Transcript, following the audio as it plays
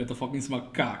Ito fucking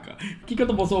macaca. O que eu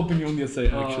tô a opinião dessa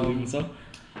actually, moça?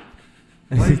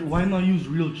 Why not use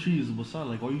real cheese, moça?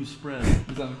 Like, why use spread?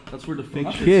 That's where the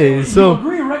fake shit Okay, starts. so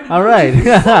all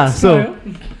right. So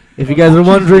if you guys are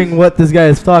wondering what this guy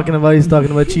is talking about, he's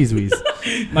talking about cheese whiz.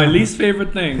 My least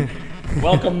favorite thing.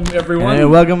 Welcome everyone.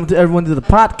 And welcome to everyone to the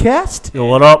podcast. Yo,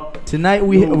 what up? Tonight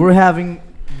we're having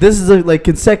this is a like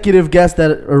consecutive guests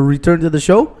that are returned to the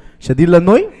show. Shadir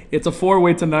Lanoy. It's a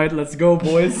four-way tonight. Let's go,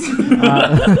 boys.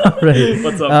 Right.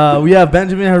 What's up? We have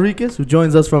Benjamin Henriquez, who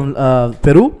joins us from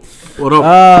Peru. What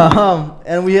up?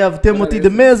 And we have Timothy de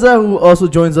Meza, who also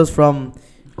joins us from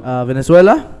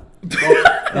Venezuela.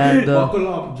 And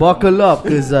buckle up,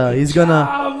 because he's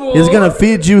gonna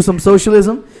feed you some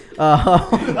socialism.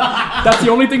 That's the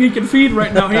only thing he can feed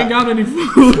right now. He ain't got any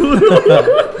food.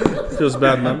 Feels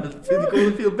bad, man.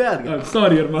 Feel bad. I'm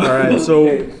sorry, hermano. All right, so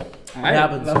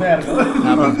Happens. all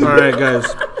right, guys.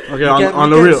 Okay, on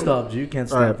the you real. can't stop, you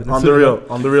can't All stop. right,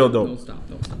 on the real though. Don't stop.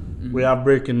 We have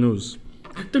breaking news.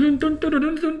 Dun, dun, dun,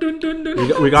 dun, dun, dun, dun,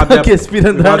 dun. We got that. Okay, speed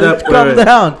on we got that. that- Calm wait, wait.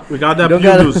 down. We got that You Pew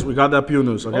don't gotta- news. We got that Pew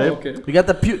news. Okay. Oh, okay. We got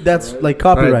that's like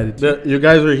All right, copyrighted. you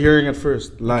guys are hearing it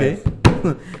first live.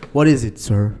 Okay. What is it,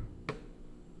 sir?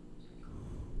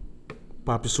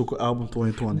 Papi Suko album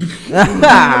 2020.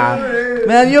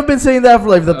 Man, you've been saying that for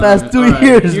like the past 2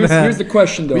 years, man. Here's the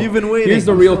question, though. We've been waiting. Here's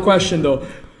the real question, though.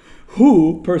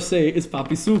 Who, per se, is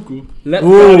Papi Suku? Let the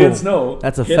Ooh, audience know.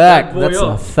 That's a Hit fact. that boy That's a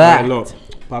up. fact. Look,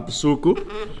 Papi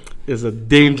Suko is a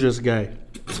dangerous guy.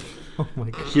 Oh my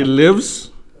God. He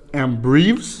lives and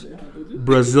breathes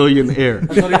Brazilian air.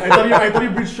 I thought you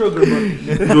breathed sugar,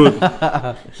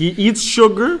 but Dude, he eats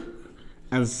sugar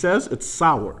and says it's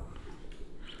sour.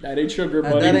 That ain't sugar,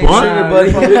 That buddy. ain't What? sugar,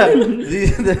 buddy.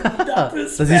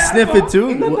 Does he sniff it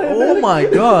too? Oh my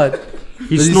God.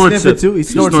 He Does snorts he sniff it. it too? He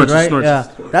snorts it, right? snorts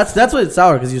Yeah. That's why it's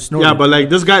sour, because you snort Yeah, it. but like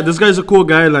this guy's a cool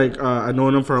guy. Like I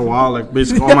known him for a while, like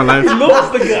basically all my life. He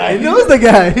knows the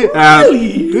guy. Like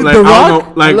The I don't Rock?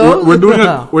 know, like Hello?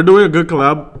 we're doing a good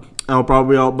collab. And we'll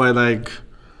probably out by like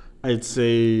I'd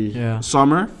say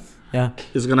summer. Yeah.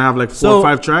 It's gonna have like 4 or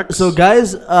 5 tracks. So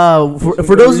guys,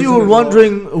 for those of you who are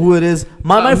wondering who it is,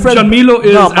 my friend Jamilo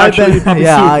is my actually Ben, Papi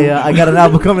yeah, I got an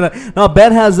album coming out. No,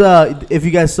 Ben has if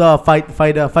you guys saw Fight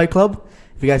Club,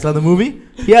 if you guys saw the movie,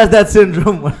 he has that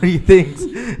syndrome where he thinks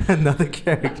another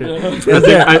character.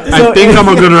 I think I'm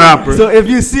a good rapper. So if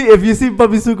you see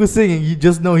Papi Suku singing, you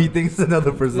just know he thinks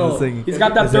another person is singing. He's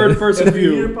got that third person if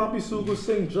you hear view. Papi Sugo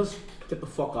sing, just get the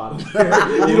fuck out of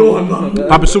here. You don't want none.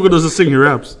 Papi Suko doesn't sing, he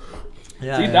raps.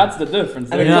 Yeah, See, that's the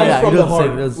difference. And it Yeah, comes yeah, from he the doesn't heart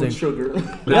sing, he doesn't with sing. sugar. It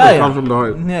Yeah. comes from the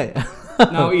heart. yeah.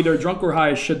 Now, either drunk or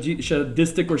high,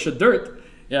 shadistic or shadirt.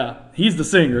 Yeah, he's the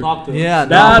singer. Talk to him. Yeah,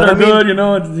 Bad no, or but I mean, good, you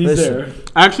know, he's listen. there.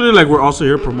 Actually, like we're also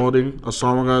here promoting a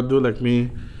song we're gonna do, like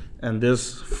me and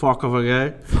this fuck of a guy.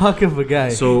 fuck of a guy.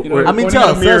 So You know, we're- I mean, Pointing tell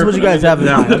at us a mirror. what you guys have in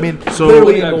Yeah. mind. I mean, So-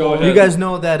 clearly, Yeah, go ahead. you guys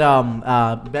know that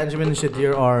Benjamin and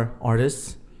Shadir are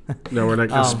artists. yeah, we're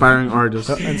like inspiring artists.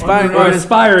 Inspiring Or artists.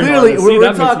 aspiring Clearly, artists. See, we're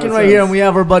that makes talking more right here, sense. and we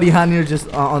have our buddy Hanir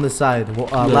just on the side,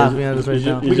 laughing at us right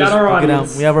now. We got our Look at him.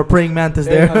 audience. We have our praying mantis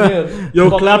there. Yo,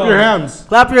 clap your hands.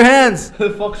 Clap your hands.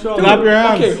 Fuck Sean. Clap your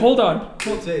hands. Okay, hold on.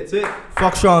 Say it.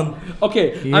 Fuck Sean.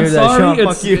 Okay, You I'm hear that, sorry. Sean?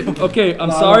 It's Fuck you. okay.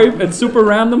 I'm sorry. It's super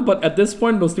random, but at this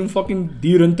point, those two fucking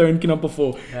didn't turn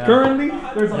kinapafo. Currently,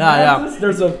 there's a Mantis,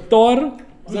 there's a Thor.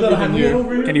 Can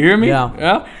you hear me?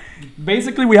 Yeah.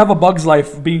 Basically, we have a Bug's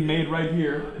Life being made right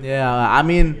here. Yeah, I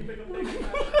mean,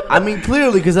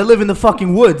 clearly, because I live in the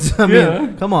fucking woods. I mean, Yeah.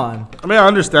 come on. I mean, I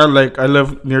understand. Like, I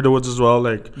live near the woods as well.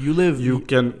 Like, You live.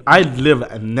 I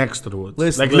live next to the woods.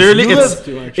 Listen, like, listen, literally, you it's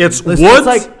live- it's Listen, woods. it's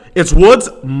like- it's woods.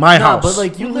 My No, house. but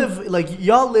like you live, like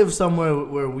y'all live somewhere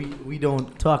where we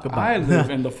don't talk about. I live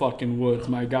in the fucking woods,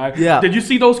 my guy. Yeah. Did you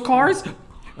see those cars?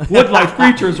 Wood-like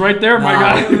creatures right there, my Nah.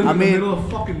 guy. I In the mean, middle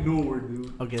of fucking nowhere,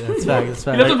 dude. okay, that's fact. That's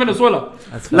He lives in fact. Venezuela.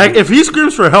 That's fact. like, if he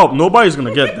screams for help, nobody's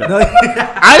gonna get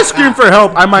that. I scream for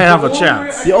help, I might have a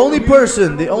chance. The only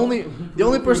person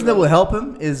that will help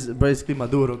him is basically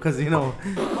Maduro, because you know,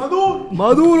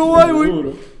 Maduro, why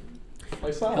we?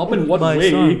 Help in what My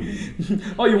way? son.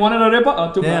 Oh, you wanted a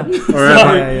repa? Too Yeah. bad.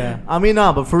 Alright. Yeah. I mean,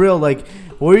 nah, but for real, like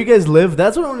where you guys live,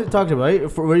 that's what I wanted to talk about. Right?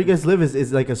 For where you guys live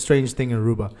is like a strange thing in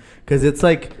Aruba, because it's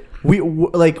like we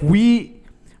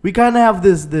kind of have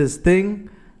this thing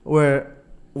where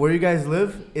you guys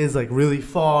live is like really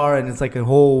far and it's like a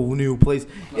whole new place.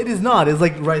 It is not. It's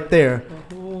like right there.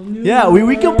 Yeah,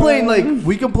 we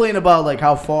complain about like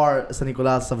how far San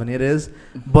Nicolas Savanera is,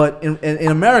 but in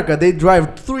America they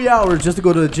drive 3 hours just to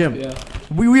go to the gym. Yeah.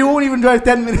 We won't even drive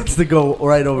 10 minutes to go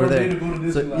right over there.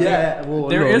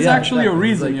 There is actually a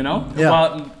reason, like, you know? Yeah.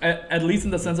 Well, at least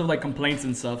in the sense of like complaints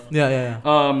and stuff. Yeah.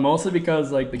 Mostly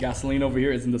because like the gasoline over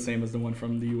here isn't the same as the one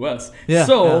from the US. Yeah,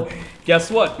 So,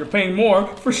 guess what? You're paying more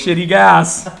for shitty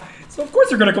gas. So of course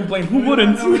you're gonna complain. Who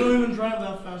wouldn't? We don't even drive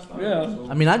that fast. Yeah. So.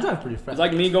 I mean, I drive pretty fast. It's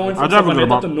like me going I from drive a good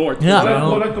Savaneta to amount. north. Yeah.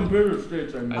 What I compare to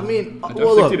states, I mean, I drive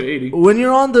well, 60 look, to 80. when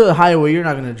you're on the highway, you're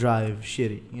not gonna drive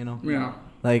shitty, you know. Yeah.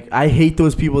 Like I hate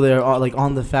those people that are like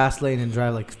on the fast lane and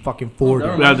drive like fucking 40.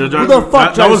 Yeah, Who the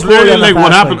fuck that was drives 40 literally on the like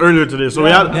what fast happened lane? earlier today. So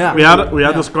Yeah. we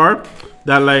had this car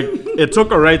that like it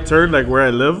took a right turn like where I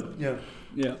live,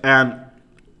 Yeah. and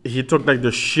he took like the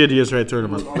shittiest right turn.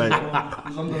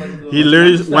 Like he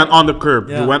literally went on the curb.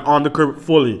 Yeah. He went on the curb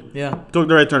fully. Yeah. Took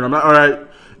the right turn. I'm like, all right.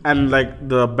 And like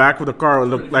the back of the car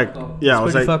looked like, yeah, I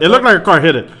was pretty like, fucked it looked up. like a car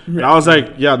hit it. And I was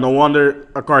like, yeah, no wonder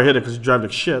a car hit it because you drive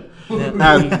like shit.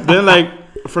 And then like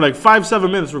for like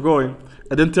 5-7 minutes we're going,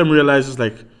 and then Tim realizes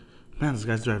like, man, this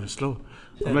guy's driving slow.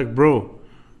 I'm like, bro,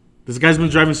 this guy's been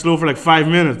driving slow for like 5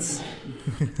 minutes.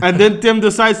 And then Tim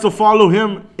decides to follow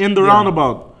him in the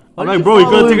roundabout. I'm like, bro, you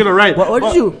could have taken a right.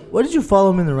 What did you follow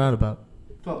him in the roundabout?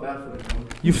 Felt bad for that.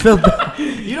 You felt bad.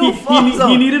 You don't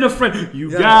He needed a friend.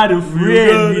 You got a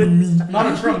friend in me. Not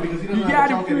a trunk because he doesn't You have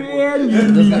got a a trunk anymore. friend. He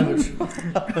doesn't have a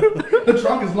trunk. The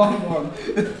trunk is long gone.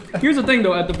 Here's the thing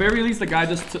though, at the very least the guy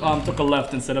just took a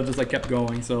left instead of just like kept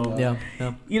going. So Yeah.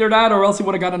 either that or else he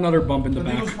would have got another bump in the But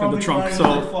he back was in probably the trunk. riding So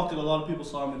motherfucker. A lot of people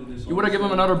saw him today. you would have given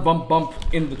him another bump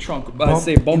in the trunk. I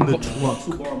say bump.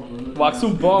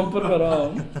 Waxu bump.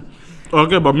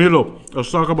 Okay, but Milo,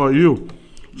 let's talk about you.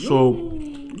 So,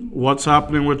 what's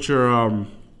happening with your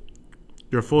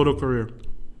photo career?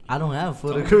 I don't have a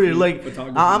photo career. Like,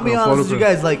 I'll be No, honest with you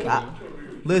photo guys. Like,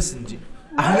 listen, G.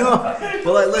 I know,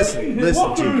 but like,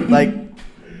 listen, G. Like,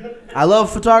 I love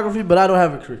photography, but I don't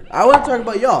have a career. I want to talk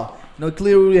about y'all. You know,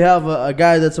 clearly we have a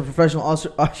guy that's a professional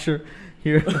usher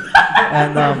here,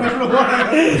 and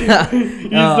He's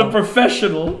the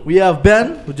professional. we have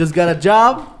Ben who just got a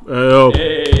job. Yo,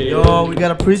 Hey. Yo, we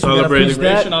gotta preach. We gotta preach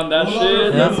that. Celebration on that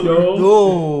shit. Yeah. Let's go.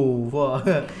 Oh,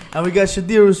 fuck. And we got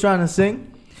Shadir who's trying to sing.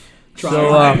 So,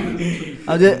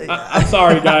 I'm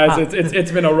sorry, guys.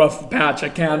 It's been a rough patch. I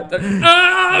can't.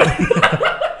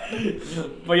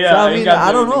 But yeah, so, I mean,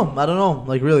 I don't know. know.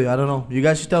 Like, really, I don't know. You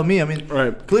guys should tell me. I mean,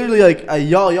 right. clearly, like,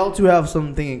 y'all two have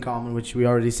something in common, which we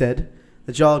already said,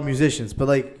 that y'all are musicians. But,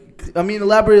 like, I mean,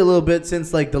 elaborate a little bit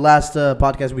since, like, the last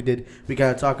podcast we did, we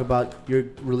kind of talk about you're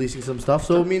releasing some stuff.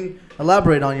 So, I mean,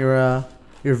 elaborate on your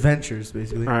ventures,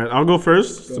 basically. All right, I'll go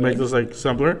first to make this like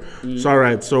simpler. So, all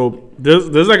right, so this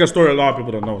is like a story a lot of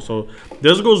people don't know. So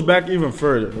this goes back even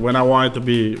further when I wanted to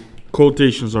be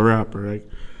quotations a rapper. Like,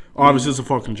 obviously it's a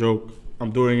fucking joke. I'm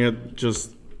doing it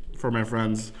just for my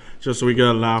friends, just so we get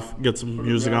a laugh, get some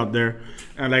music out there,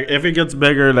 and like if it gets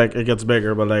bigger, like it gets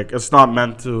bigger. But like it's not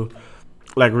meant to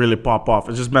like really pop off.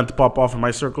 It's just meant to pop off in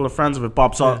my circle of friends. If it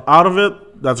pops out of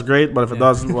it, that's great. But if it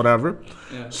doesn't, whatever.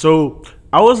 So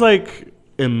I was like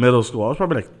in middle school. I was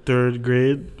probably like 3rd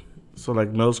grade. So like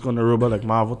middle school in Aruba, like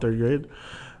Marvel, 3rd grade.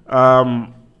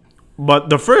 But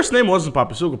the first name wasn't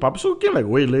Papi Sugo. Papi Sugo came like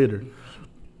way later.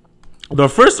 The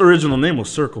first original name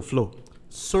was Circle Flow.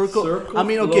 Circle I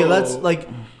mean, okay, let's like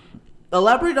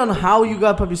elaborate on how you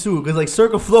got Papi Sugo, because like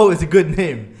Circle Flow is a good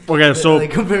name. Okay, so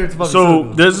like, compared to Papi so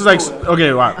Sugo. this is like okay,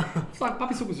 right. It's like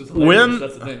Papi Sugo's just hilarious. When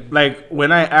That's the thing. like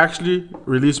when I actually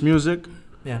release music,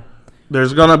 Yeah.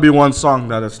 there's gonna be one song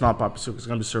that it's not Papi Sugo. It's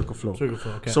gonna be Circle Flow. Circle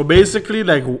Flow, okay. So basically,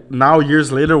 like now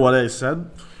years later, what I said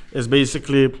is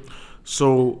basically,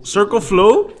 so Circle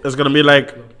Flow is gonna be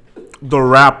like the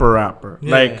rapper,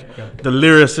 Yeah, like yeah, the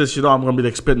lyricist. You know, I'm gonna be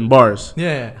like spitting bars.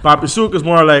 Yeah. Papi Sugo is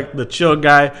more like the chill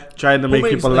guy trying to Who make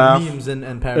makes, people like, laugh. memes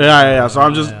and parodies. Yeah. So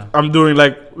I'm just Yeah. I'm doing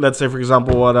like, let's say for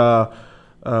example,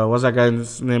 what's that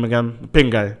guy's name again?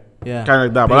 Pink guy. Yeah. Kind of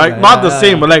like that, but Pink like guy, not yeah, the yeah,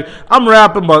 same. yeah. But like I'm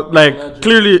rapping, but like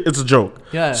clearly it's a joke.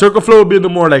 Yeah. Circle Flow would be the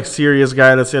more like serious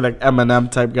guy. Let's say like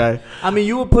Eminem type guy. I mean,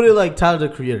 you would put it like Tyler the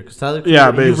Creator, because Tyler the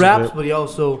Yeah, Creator, he basically. raps, but he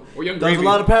also Or Young does Gravy. a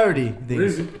lot of parody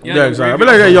things. Yeah, exactly. I mean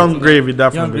like a Young Gravy, Young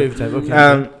definitely. Grave type, okay.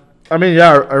 And I mean,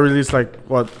 yeah, I released like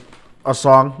a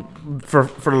song for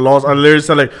the laws. I literally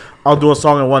said like I'll do a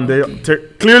song in one day.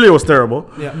 Clearly it was terrible.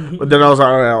 Yeah. But then I was like,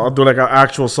 all right, I'll do like an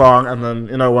actual song, and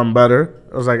then it went better.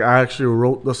 I was like, I actually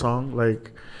wrote the song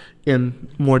like in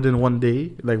more than one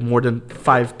day, like more than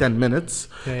 5-10 minutes.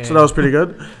 Yeah, So that was pretty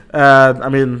good. And I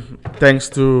mean, thanks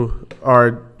to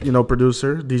our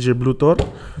producer DJ Blutor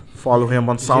Follow him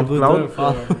on SoundCloud.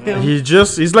 Follow him.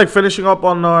 He's like finishing up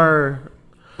on our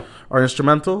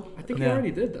instrumental. I think he Yeah.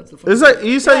 already did. That's the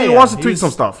He said he Yeah, wants to yeah, tweak he's- some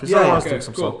stuff. He said yeah, he wants to okay, tweak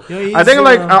some cool. stuff. You know, I think he's,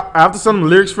 like I have to send him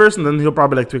lyrics first, and then he'll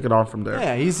probably like tweak it on from there.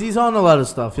 Yeah, he's on a lot of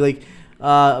stuff. Like,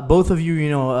 both of you,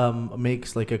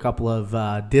 makes like a couple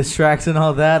of diss tracks and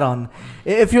all that. On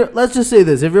if you're, let's just say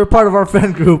this: if you're part of our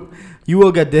fan group, you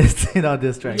will get dissed in our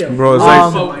diss track. Bro, it's like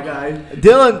Oh my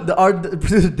guy. Our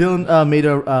producer Dylan made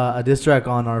a diss track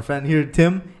on our fan here,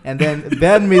 Tim, and then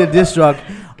Ben made a diss track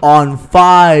on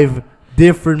 5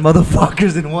 different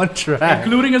motherfuckers in one track.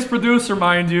 Including his producer,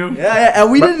 mind you. Yeah,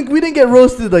 and we didn't get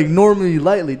roasted like normally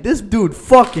lightly. This dude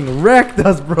fucking wrecked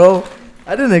us, bro.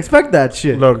 I didn't expect that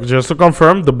shit. look, just to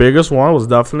confirm, the biggest one was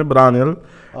definitely Branil,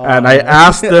 and I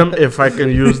asked him if I can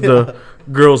use the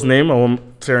girl's name. I won't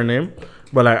say her name,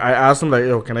 but like I asked him like,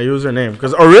 yo, can I use her name?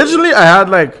 Because originally I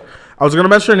was gonna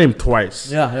mention her name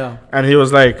twice. Yeah. And he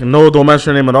was like, no, don't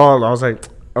mention her name at all. I was like,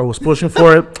 I was pushing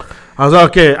for it. I was like,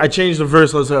 okay, I changed the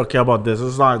verse. I was like, okay, how about this?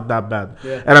 It's not that bad.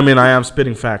 Yeah. And I mean, I am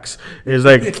spitting facts. He's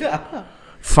like,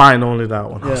 fine, only that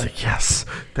one. I was Yeah. like, yes,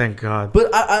 thank God. But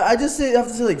I just have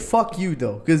to say like fuck you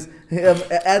though, because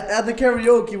at the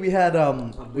karaoke we had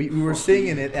we were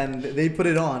singing it and they put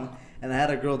it on and I had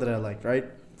a girl that I liked, right?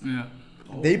 Yeah.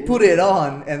 They put it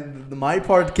on and my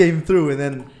part came through and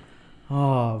then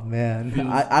oh man,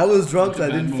 I was drunk so I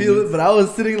Such a didn't bad feel moment. it, but I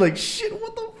was sitting like shit,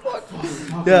 what the fuck?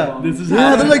 Yeah, This is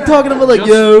yeah, they're like talking about like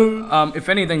yo. If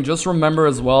anything, just remember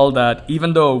as well that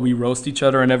even though we roast each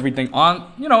other and everything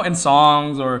on, in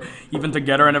songs or even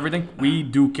together and everything, we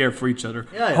do care for each other.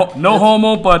 Yeah, yeah. No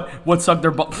homo, but what suck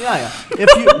their butt. Yeah. If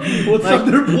you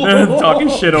like, Talking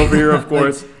shit over here, of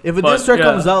course. if a But, diss track yeah.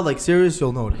 comes out like serious,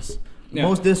 you'll notice. Yeah.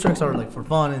 Most diss tracks are like for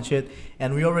fun and shit,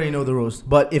 and we already know the roast.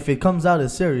 But if it comes out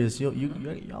as serious, y'all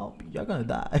gonna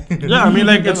die. Yeah, I mean,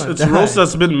 like, You're it's gonna it's die. roast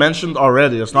that's been mentioned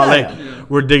already. It's not Yeah, like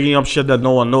we're digging up shit that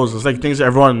no one knows. It's like things that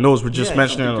everyone knows. We're just Yeah,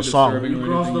 mentioning in a song. You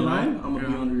cross the line, I'm gonna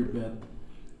be under your bed.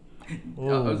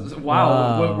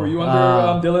 Wow. What, were you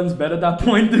under Dylan's bed at that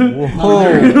point, dude?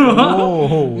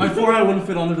 Whoa. My forehead wouldn't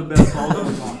fit under the bed, so I'll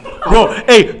just Bro,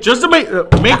 hey, just to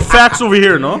make facts over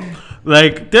here, no?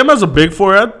 Like, Tim has a big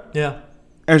forehead, Yeah.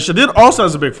 and Shadid also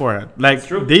has a big forehead. Like,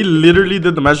 true. they literally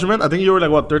did the measurement. I think you were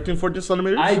like, what, 13, 14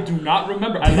 centimeters? I do not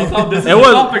remember. I love how this is It a was-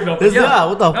 topic, though. This- yeah,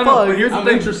 what the No, fuck? but here's the I'm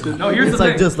thing. interested. No, here's It's the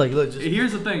like thing. just like look, just,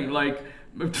 Here's the thing. Like,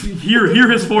 here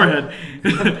his forehead.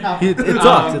 it talks. It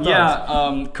talks.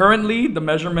 Yeah. Currently, the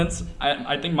measurements.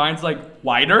 I think mine's like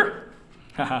wider.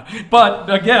 But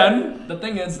again, the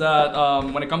thing is that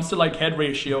when it comes to like head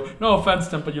ratio, no offense,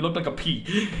 Tim, but you look like a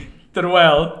pea.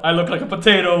 Well, I look like a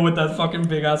potato with that fucking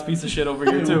big ass piece of shit over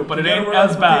here too. But it ain't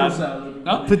as bad.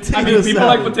 No? Potato I mean, people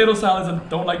like salad. potato salads and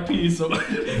don't like peas. So,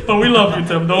 but we love you,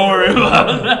 Tim. Don't worry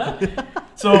about that.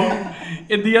 So,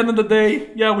 in the end of the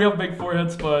day, yeah, we have big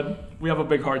foreheads, but we have a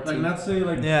big heart Like, too. let's say,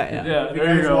 like, Yeah. Yeah, if you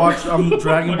there you guys go. watch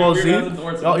Dragon Ball Z, Weird ass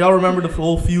endorsements. y'all remember the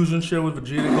whole fusion shit with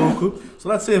Vegeta and Goku? So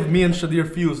let's say if me and Shadir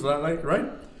fuse, right?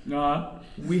 Nah.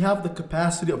 We have the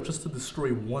capacity of just to destroy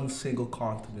one single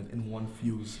continent in one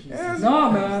fuse.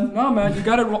 No, man, you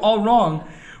got it all wrong.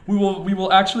 We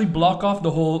will actually block off the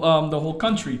whole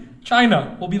country.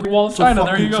 China will be the wall of So China. fuck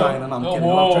There you you, go. China. No, I'm Oh, kidding.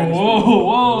 I love Chinese food.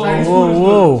 whoa. Chinese Whoa, food is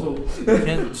whoa. good,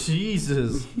 so- And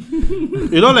Jesus.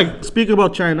 You know, like, speaking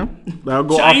about China, I'll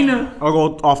go China. I'll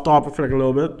go off topic for like a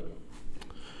little bit.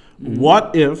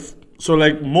 What if, so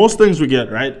like, most things we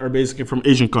get, right, are basically from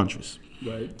Asian countries.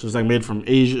 Right. Just like made from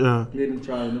Asia, Made in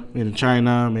China. made in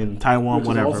China, made in Taiwan,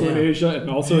 whatever. Also in Asia and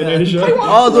also in Asia.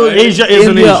 Although Asia is in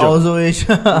India, Asia. also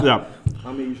Asia. Yeah.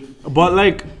 I'm Asian. But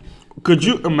like, could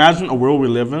you imagine a world we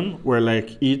live in where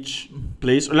like each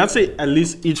place, or let's say at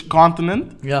least each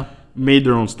continent, Yeah. made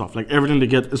their own stuff? Like everything they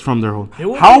get is from their own. It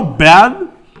would How bad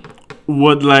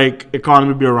would like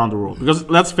economy be around the world? Because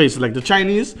let's face it, like the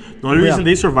Chinese, the only reason Yeah.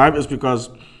 they survive is because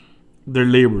their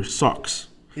labor sucks.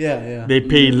 Yeah. They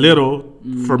pay little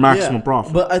for maximum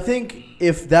profit. But I think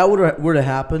if that were to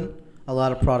happen, a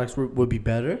lot of products would be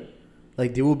better.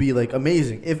 Like they will be like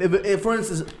amazing. If for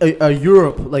instance, a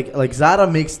Europe like Zara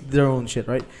makes their own shit,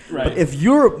 right? Right. But if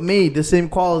Europe made the same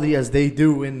quality as they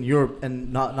do in Europe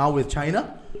and not with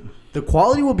China, the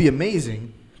quality will be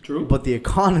amazing. True. But the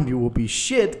economy will be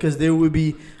shit because there will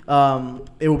be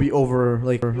it will be over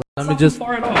like. Let me Not just. too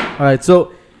far at all. All right,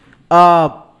 so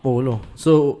no.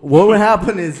 So what would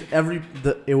happen is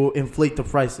it will inflate the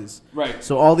prices. Right.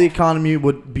 So all the economy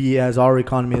would be as our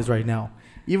economy is right now.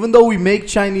 Even though we make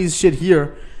Chinese shit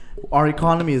here, our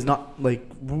economy is not like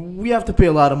we have to pay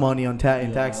a lot of money on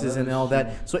taxes and all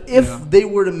that. So if they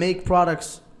were to make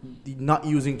products not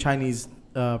using Chinese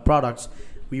products,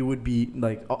 we would be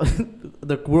like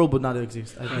the world would not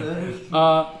exist. I think.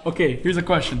 Okay, here's a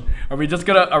question. Are we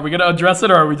gonna address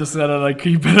it, or are we just gonna like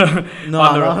keep it? No,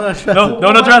 on the, no,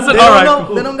 don't address it. They All don't right. know.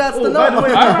 Cool. They don't got to know. by the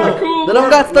way, Alright, cool. They don't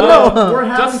got to know. We're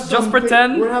having Just some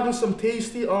pretend. We're having some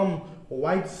tasty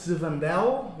white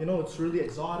Zinfandel. You know, it's really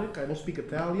exotic. I don't speak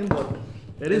Italian, but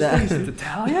it is It's tasty.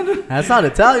 Italian. That's not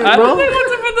Italian, I bro. don't think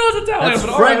it's Italian, That's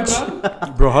but alright, French.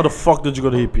 man. Bro, how the fuck did you go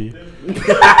to EP?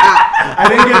 I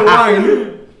didn't get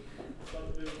wine.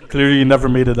 Clearly, you never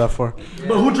made it that far.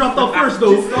 But who dropped out first,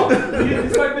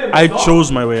 though? I chose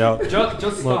my way out.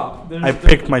 Just stop. I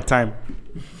picked my time.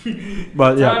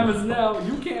 But Time yeah. is now.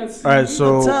 You can't see. All right,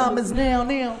 so Time is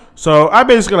now. so I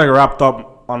basically like wrapped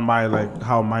up on my like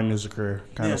how my music career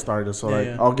kind Yeah. of started. So Yeah, like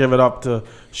yeah. I'll give it up to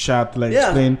Shat to like Yeah.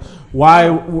 explain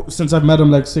why since I've met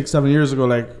him like 6-7 years ago,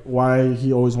 like why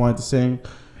he always wanted to sing,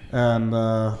 and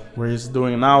where he's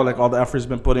doing it now, like all the effort he's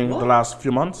been putting the last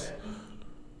few months.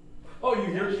 Oh, you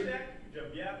hear?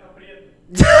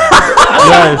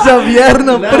 Yes.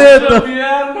 Javierno Preto.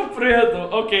 Javierno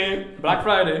Preto. Okay, Black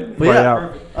Friday. But But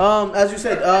yeah, yeah. as you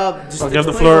said, just I'll give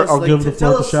the explain floor. us, I'll like, give the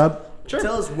tell floor to us- Shad.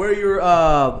 Tell us where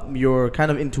your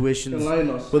kind of intuitions Enlighten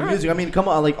us. with music. I mean, come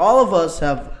on, like all of us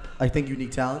have, I think,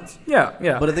 unique talents, Yeah.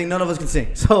 but I think none of us can sing.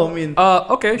 So I mean,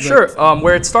 Okay, sure.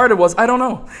 Where it started was I don't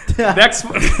know. Next.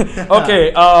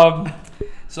 Okay.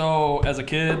 So as a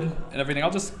kid and everything,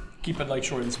 I'll just keep it like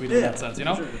short and sweet in Yeah, that sense, you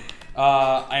know. sure.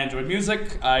 I enjoyed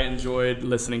music. I enjoyed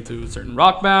listening to certain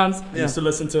rock bands. I Yeah. used to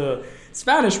listen to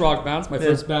Spanish rock bands. My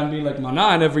first band being like Mana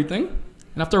and everything.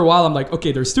 And after a while, I'm like,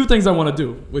 okay, there's two things I want to do,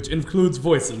 which includes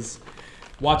voices.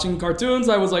 Watching cartoons,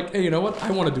 I was like, hey, you know what?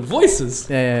 I want to do voices.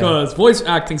 Yeah. Because voice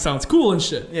acting sounds cool and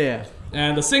shit. yeah.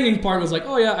 And the singing part was like,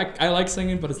 oh yeah, I like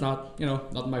singing, but it's not,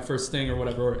 not my first thing or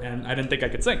whatever. And I didn't think I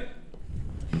could sing.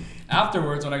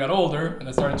 Afterwards, when I got older and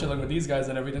I started chilling with these guys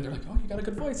and everything, they're like, oh, you got a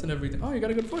good voice and everything. Oh, you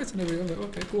got a good voice and everything. I'm like,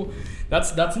 okay, cool.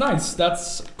 That's nice.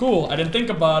 That's cool. I didn't think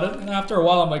about it. And after a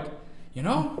while, I'm like,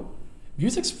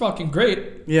 music's fucking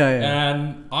great. Yeah.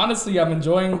 And honestly, I'm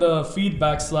enjoying the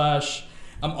feedback /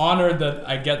 I'm honored that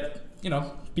I get,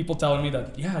 people telling me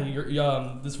that, yeah,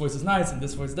 this voice is nice and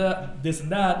this voice this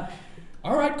and that.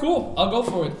 All right, cool. I'll go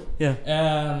for it. Yeah.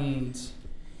 And,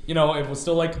 it was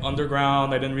still like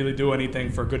underground. I didn't really do anything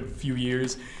for a good few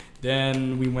years.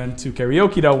 Then we went to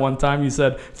karaoke that one time. You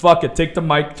said, fuck it, take the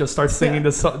mic, just start singing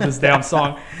this damn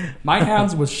song. My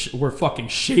hands were fucking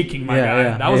shaking, my guy.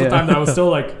 Yeah, That was the yeah. time that I was still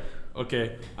like,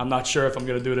 okay, I'm not sure if I'm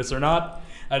going to do this or not.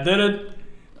 I did it.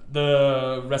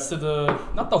 The rest of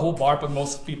not the whole bar, but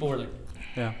most people were like,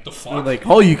 Yeah. the fuck? We're like,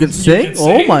 oh, you can You sing? can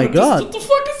Oh sing? my What god. the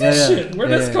fuck is this Yeah, shit? Where'd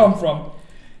yeah, this yeah. come from?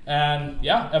 And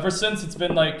yeah, ever since it's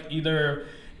been like either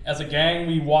as a gang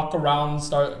we walk around,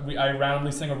 I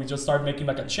randomly sing, or we just start making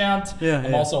like a chant. Yeah,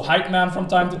 I'm yeah. also hype man from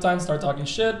time to time, start talking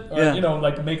shit, or Yeah.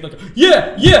 like make like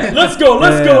let's go,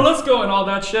 let's go, and all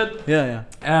that shit. Yeah.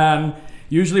 And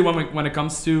usually when it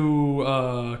comes to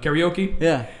karaoke,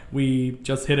 Yeah. we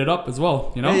just hit it up as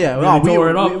well, Yeah. Really We, tore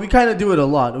it up. we kind of do it a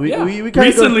lot. We Yeah. we kinda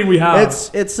Recently we have.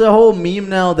 It's a whole meme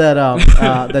now that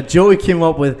that Joey came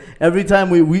up with. Every time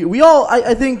we all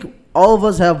I think all of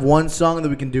us have one song that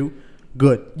we can do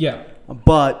good, Yeah.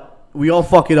 but we all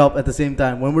fuck it up at the same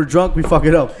time. When we're drunk, we fuck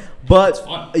it up. But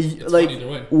fun. uh, It's like fun either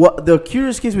way. what the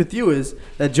curious case with you is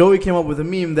that Joey came up with a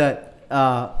meme that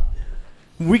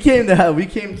we came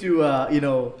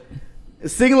to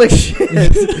sing like shit,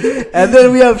 and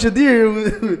then we have Shadir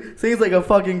who sings like a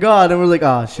fucking god, and we're like,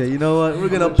 oh shit, you know what? We're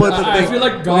gonna put the I thing. feel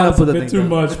like we're gonna God's put a the bit thing too down.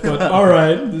 much, but all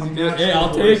right. Hey,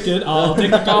 I'll take it. I'll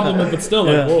take the compliment, but still,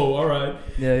 like, Yeah. whoa, all right.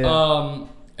 Yeah.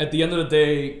 At the end of the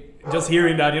day, just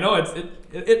hearing that,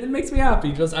 it makes me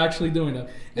happy just actually doing that.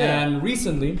 Yeah. And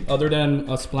recently, other than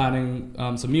us planning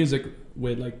some music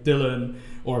with like Dylan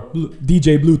or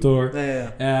DJ Blutor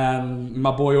Yeah. and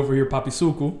my boy over here, Papi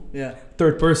Suku, Yeah.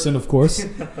 third person, of course.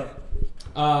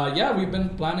 We've been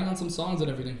planning on some songs and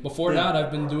everything. Before Yeah. that,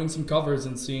 I've been doing some covers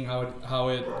and seeing how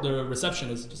the reception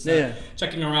is. Just Yeah.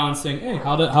 checking around, saying, hey,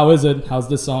 how is it? How's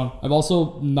this song? I've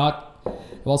also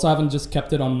haven't just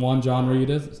kept it on one genre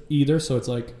either. So it's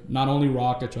like not only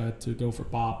rock. I tried to go for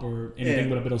pop or anything Yeah.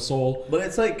 with a bit of soul. But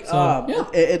it's like, So, yeah.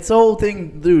 it's the whole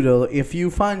thing, dude. If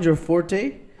you find your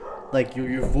forte, like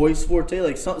your voice forte,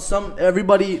 like some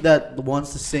everybody that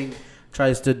wants to sing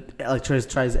tries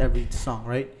every song,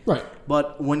 right? Right.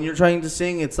 But when you're trying to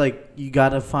sing, it's like you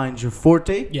gotta find your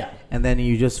forte, Yeah. and then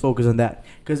you just focus on that.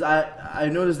 Because I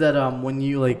noticed that when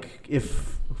you like,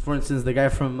 if for instance the guy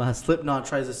from Slipknot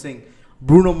tries to sing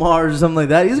Bruno Mars or something like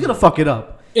that, he's gonna fuck it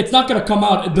up. It's not gonna come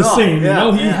out the No, same.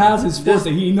 yeah, He yeah. has his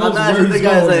forte. He knows Imagine where he's the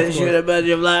guy's going. like, of shoot course. a bunch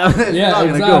of loud. It's Yeah, not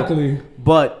gonna go. exactly.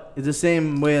 But it's the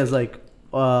same way as like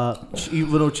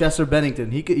even though Chester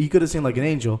Bennington, he could have sing like an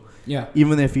angel, Yeah.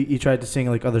 even if he tried to sing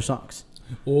like other songs.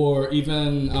 Or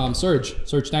even Serge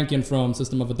Tankian from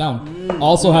System of a Down,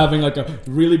 also having like a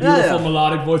really beautiful yeah.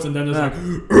 melodic voice, and then there's like,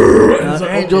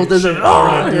 Angel doesn't.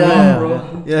 alright,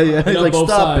 Yeah. He's on like, both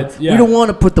stop sides, it. yeah. We don't want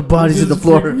to put the bodies in the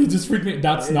floor. You just freaked me.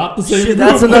 That's not the same. Shit,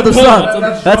 that's group. another song.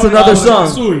 That's another Chop song.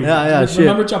 Suey. Yeah, shit.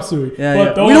 Remember Chop Suey? Yeah,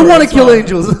 But yeah. We don't want to worry, kill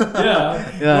it's angels. fine.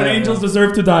 Yeah. Yeah, When yeah, angels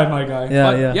deserve to die, my guy.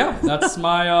 Yeah, But yeah. That's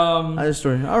my Nice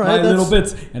story. All my right, little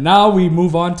bits. And now we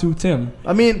move on to Tim.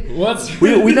 I mean, What's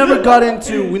we never got into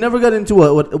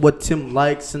what Tim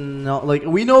likes and like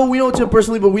we know Tim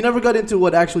personally, but we never got into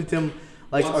what actually Tim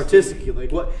likes artistically.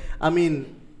 Like what I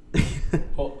mean.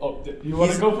 You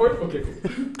want to go for it? Okay.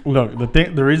 Look,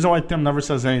 the reason why Tim never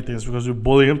says anything is because we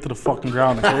bully him to the fucking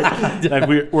ground. Okay? Like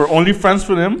we're only friends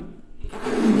with him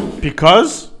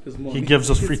because he gives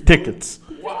us free tickets.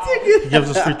 He gives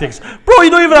us free tickets, bro.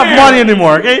 You don't even have money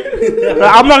anymore. Okay,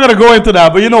 I'm not gonna go into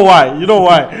that, but you know why?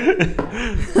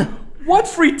 What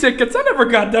free tickets? I never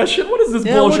got that shit. What is this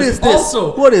Yeah, bullshit? what is this?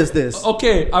 Also, What is this?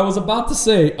 Okay, I was about to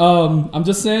say, I'm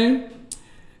just saying,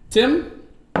 Tim,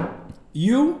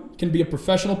 you can be a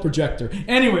professional projector.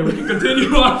 Anyway, we can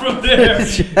continue on from there.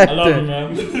 I love you,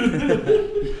 man.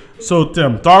 So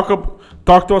Tim, talk to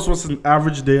us. What's an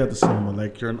average day at the cinema?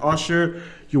 Like you're an usher.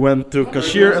 You went to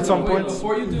cashier at some Wait, point.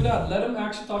 before you do that, let him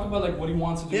actually talk about like what he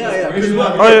wants to do. Yeah, Where he's pretty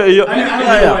going. much. Oh yeah.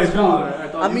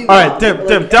 I mean, All right,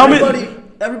 Tim, tell me-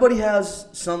 Everybody has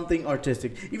something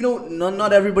artistic. Even though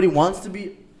not everybody wants to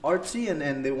be artsy and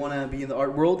they want to be in the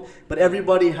art world, but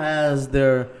everybody has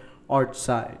their art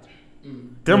side.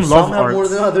 Tim Some love have art. more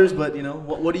than others, but you know,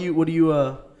 what do you?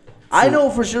 I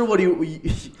know for sure what do you.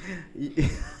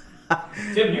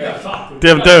 Tim, you gotta talk.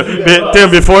 Tim,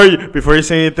 before you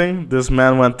say anything, this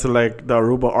man went to like the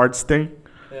Aruba arts thing.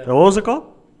 Yeah. What was it called?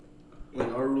 Like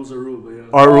Art Rules Aruba, yeah.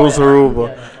 Art Rules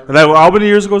Aruba. And like how many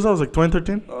years ago was that? Was like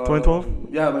 2013, 2012.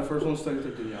 Yeah, my first one's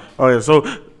 2013, yeah. Oh yeah. So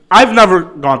I've never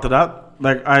gone to that.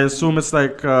 Like I assume it's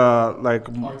like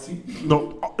Artsy.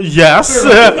 no, yes,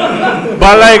 but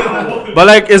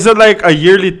like is it like a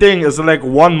yearly thing? Is it like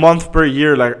 1 month per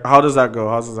year? Like how does that go?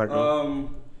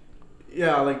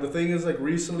 Yeah, like the thing is, like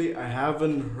recently I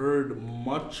haven't heard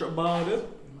much about it,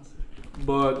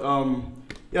 but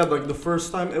yeah, like the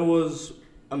first time it was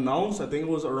announced, I think it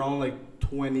was around like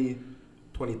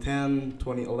 2010,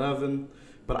 2011,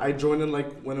 but I joined in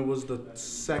like when it was the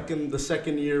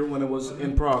second year when it was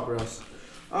in progress.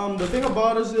 The thing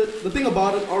about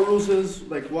it, Art Rules is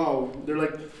like, wow, they're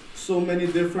like so many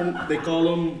different. They call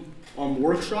them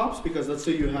workshops because let's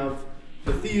say you have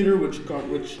the theater, which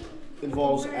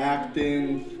involves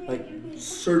acting, like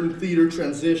certain theater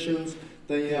transitions.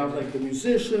 Then you have like the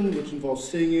musician, which involves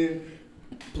singing,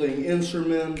 playing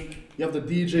instrument. You have the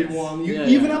DJ one. You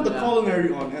even have the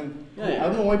culinary one. And I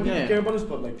don't know why people care about this,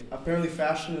 but like apparently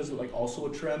fashion is like also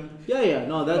a trend.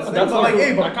 No, that's like,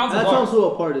 hey, but that's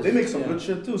also a part of it. they make some good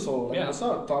shit too. So like, what's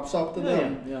up? Tops up to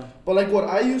them. Yeah. But like what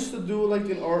I used to do like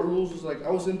in Art Rules was like I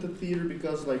was into theater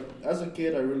because like as a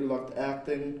kid I really liked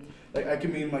acting. Like I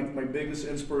can mean like my biggest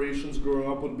inspirations growing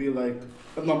up would be like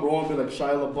number one would be like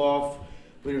Shia LaBeouf,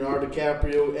 Leonardo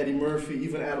DiCaprio, Eddie Murphy,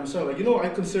 even Adam Sandler. Like I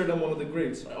consider them one of the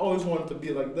greats. I always wanted to be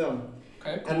like them.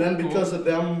 Okay. And then because of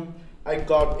them, I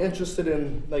got interested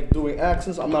in like doing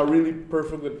accents. I'm not really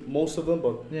perfect with most of them,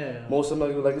 but most of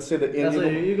them like I say the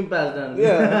Indian. That's you can pass down.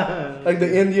 Yeah, like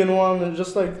the Indian one, and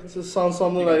just like it sounds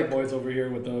something You got like. the boys over here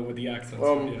with the accents.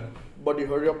 Yeah. Buddy,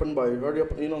 hurry up and buy. Hurry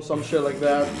up, some shit like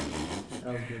that.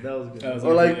 That was good. That was good. That was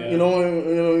Or like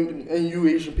yeah. and you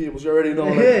Asian people, you already know.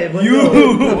 Like, but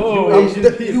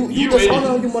You. you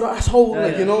dishonor you mother asshole,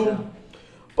 like you know. Yeah.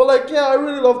 But like I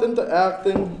really loved into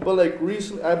acting. But like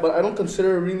recently, I don't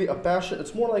consider it really a passion.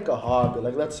 It's more like a hobby.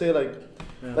 Like let's say like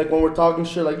when we're talking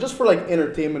shit, like just for like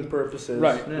entertainment purposes.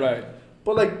 Right. Right.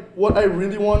 But like what I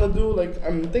really want to do, like I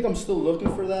think I'm still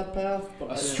looking for that path.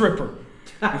 But A stripper.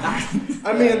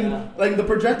 I mean, like the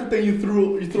projector thing you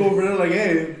threw over there, like,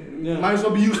 hey, might as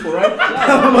well be useful, right?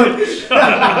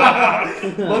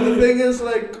 But the thing is,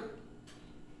 like,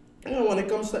 when it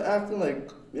comes to acting, like,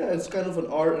 it's kind of an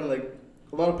art, and like,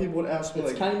 a lot of people would ask me,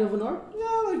 It's like, kind of an art.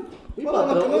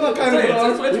 not kind of an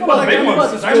art. It's one of the big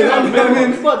ones. It's actually one of the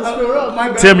big ones. My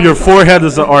bad. Tim, your forehead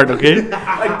is the art, okay?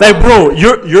 Like, bro,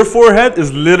 your forehead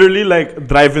is literally like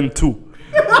Drive-In 2.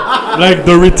 Like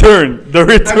the return of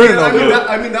it.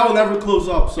 I mean, that will never close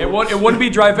up. So It wouldn't be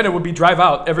drive in. It would be drive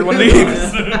out. Everyone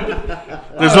leaves.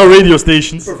 There's no radio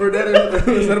stations. prefer that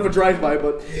instead of a drive-by,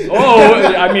 but Oh,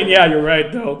 I mean, yeah, you're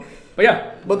right though. But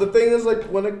yeah, But the thing is, like,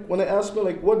 when they ask me,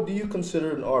 like, what do you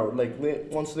consider an art? Like,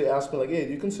 once they ask me, like, hey,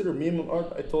 do you consider meme an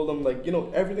art? I told them, like,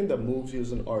 everything that moves you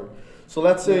is an art. So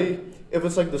let's say if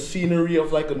it's like the scenery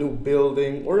of like a new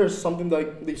building, or there's something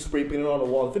like they spray painted on a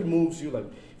wall. If it moves you, like,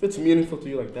 if it's meaningful to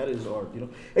you, like, that is art.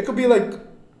 It could be like,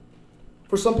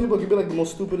 for some people, it could be like the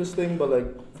most stupidest thing, but like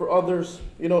for others,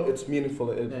 it's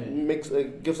meaningful.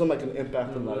 It gives them like an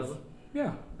impact in life.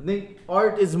 yeah. I think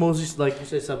art is mostly, like you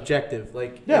say, subjective.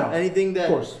 Like, Yeah, anything that. Of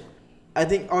course. I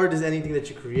think art is anything that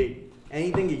you create.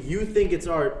 Anything that you think it's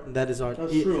art, that is art.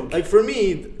 That's true. Like for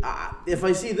me, if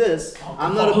I see this,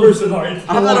 I'm not a Alcohol is person. an art.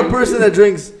 I'm not a person that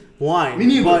drinks wine. Me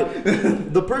neither.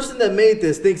 But the person that made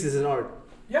this thinks it's an art.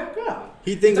 Yeah.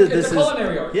 He thinks It's that a this is.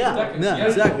 culinary art. Yeah, Exactly. yeah, Yeah.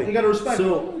 exactly. You gotta respect So-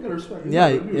 it. You gotta respect it. Yeah,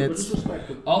 You gotta do it, but it's- just respect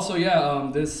it. Also, yeah,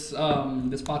 this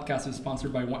podcast is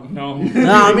sponsored by one. No.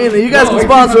 Nah, I mean, you guys No, can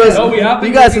sponsor us. no, we have been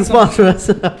You guys can drinking sponsor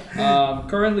us.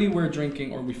 Currently, we're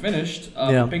drinking, or we finished,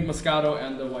 Yeah. Pink Moscato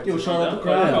and the white. Yo, shout out to Sazerac.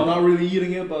 Crab. No. I'm not really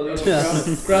eating it, but Yeah.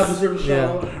 Crab deserves a Yeah.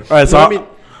 shout out. All right, so I mean,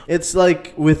 it's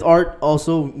like with art.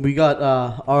 Also, we got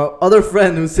our other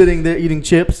friend who's sitting there eating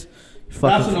chips. You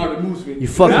That's an fucking, art that moves me. you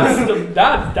fucking.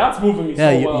 That's moving me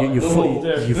Yeah, so you, well. you, you, Oh, fu-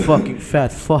 dude. you fucking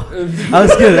fat fuck. I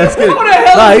was kidding. That's kidding. What the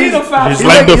hell Nah, is he's- he the fat? He's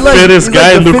like the fittest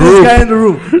guy in the fittest group. guy in the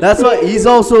room. That's why he's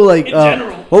also like. In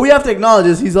general. What we have to acknowledge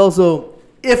is he's also,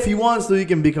 if he wants to, he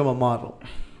can become a model.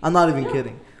 I'm not even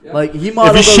kidding. Yeah. Like he if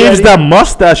modeled he shaves already. that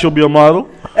mustache, he'll be a model.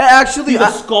 Actually, He's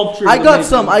a sculpture. I in the got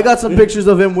making. I got some pictures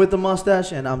of him with the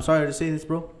mustache, and I'm sorry to say this,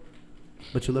 bro,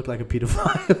 but you look like a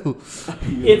pedophile.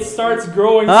 It starts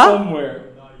growing Huh? somewhere.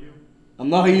 I'm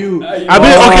not you. I mean,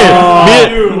 okay,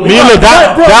 Milo,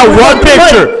 that one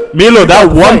picture, Milo,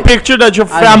 that one picture that your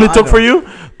I family know, I took know. for you,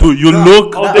 dude, you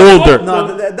look Oh, older.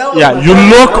 No, that was Yeah, my you friend.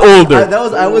 look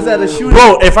older. I was at a shooting.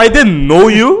 Bro, if I didn't know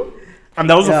you, and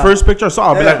that was Yeah. the first picture I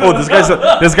saw, I'd be like, oh,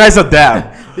 this guy's a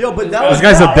dad. Yo, but that This was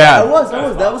guy's a dad.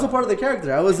 that was a part of the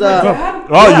character. I was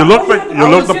Oh, you look like you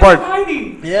look the part.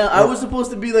 yeah, I was supposed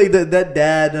to be like that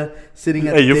dad sitting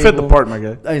at Hey, the you table. fit the part, my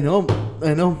guy. I know.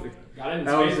 Got it in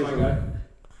space, my guy.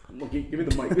 Okay, give me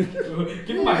the mic.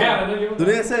 Give me my hand. And then Do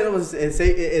they say it was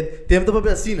tempo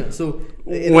pra cima? So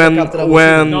When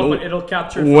No, but it'll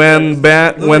capture. when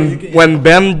Ben No, when you can- when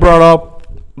Ben brought up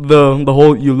the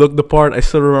whole you look the part, I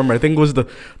still remember. I think it was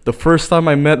the first time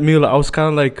I met Mila. I was kind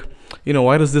of like,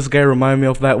 why does this guy remind me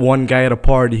of that one guy at a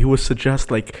party? He would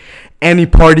suggest like any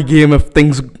party game if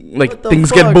things What the things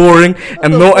fuck? get boring,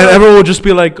 and the and fuck? everyone would just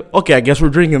be like, okay, I guess we're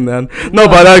drinking then. No,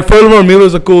 but like furthermore,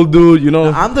 Mila's a cool dude.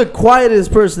 I'm the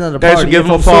quietest person at the Guys party. should give if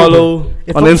him a I'm sober. follow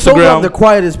If on I'm sober, I'm Instagram. the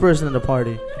quietest person at the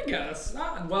party. I guess.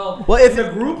 Well, Well, if the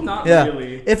group, not Yeah,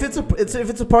 really. if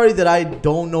it's a party that I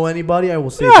don't know anybody, I will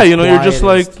say. Yeah, the you're just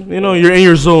like quietest. you're in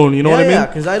your zone. You know what I mean? Yeah,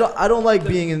 because I don't like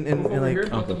being in Over like here,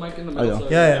 put the mic in the Oh, middle so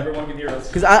yeah. Yeah, yeah. everyone can hear us.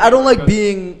 because I don't like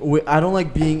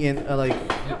being in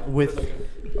with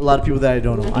a lot of people that I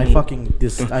don't know. I fucking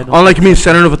I don't. Unlike me,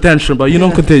 center of attention, but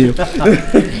continue. Come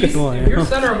on, If you're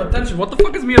center of attention, what the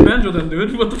fuck is me and Benjo then,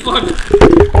 dude? What the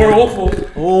fuck? Or awful.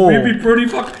 Oh. We'd be pretty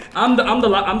fuck. I'm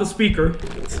the speaker.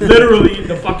 Literally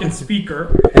the fucking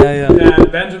speaker. Yeah, yeah.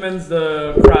 And Benjamin's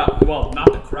the crowd. Well,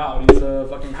 not the crowd. He's a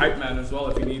fucking hype man as well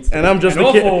if he needs to. And I'm just the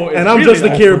Awful is and I'm really just the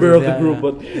nice. Care Bear of the Yeah,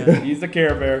 group, yeah. but He's the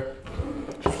Care Bear.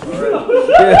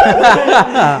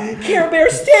 Care Bear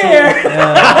stare.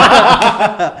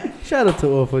 Shout out to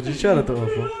Ofo. Just shout out to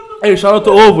Ofo. hey, shout out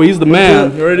to Ovo, he's the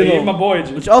man. You already He's know. my boy.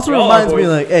 Which also Y'all are reminds me, boys.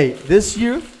 like, hey, this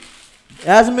year it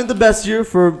hasn't been the best year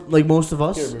for like most of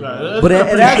us, but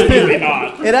it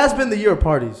has been the year of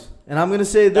parties. And I'm gonna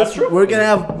say this: That's true. we're gonna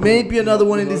have maybe another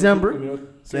one in December.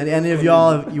 So any of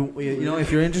y'all,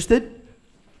 if you're interested,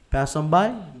 pass on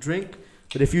by, drink.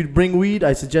 But if you bring weed,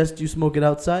 I suggest you smoke it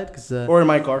outside, because Or in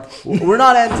my car. we're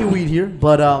not anti-weed here.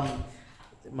 But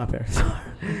my parents are,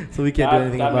 so we can't do That-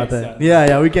 anything that about makes that. sense.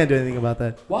 Yeah, we can't do anything about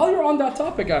that. While you're on that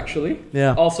topic, actually.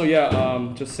 Yeah. Also,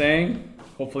 just saying.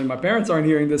 Hopefully, my parents aren't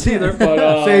hearing this either.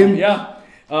 But Same. yeah.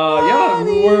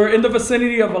 We're in the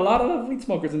vicinity of a lot of weed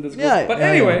smokers in this group. Yeah, but yeah,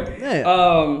 anyway, yeah.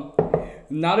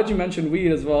 now that you mentioned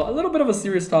weed as well, a little bit of a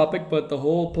serious topic, but the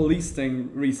whole police thing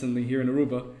recently here in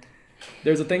Aruba.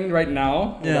 There's a thing right now.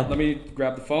 Hold Yeah. up, let me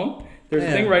grab the phone. There's a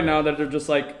Yeah. thing right now that they're just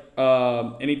like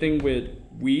anything with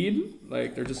weed,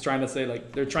 like they're just trying to say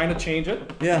like they're trying to change it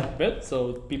Yeah. a bit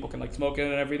so people can like smoke it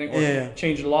and everything, or Yeah, yeah.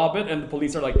 change the law a bit, and the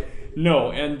police are like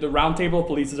no, and the round table of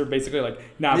police are basically like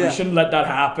nah, Yeah. we shouldn't let that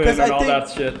happen Because and I all think that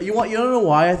shit. you don't know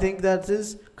why I think that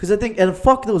is. Because I think, and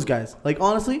fuck those guys. Like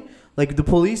honestly, like the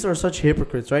police are such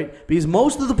hypocrites, right? Because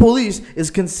most of the police is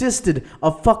consisted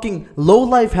of fucking low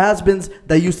life has-beens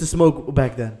that used to smoke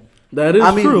back then. That is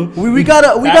I mean, true. we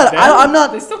gotta. Back then, I'm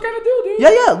not. They still kind of do, dude.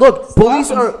 Yeah. Look, police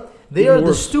happens. are. They are the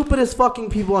worse. stupidest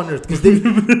fucking people on earth because they.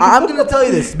 I'm gonna tell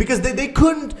you this because they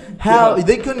couldn't have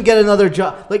they couldn't get another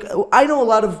job. Like I know a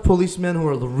lot of policemen who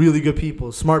are really good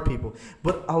people, smart people,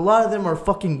 but a lot of them are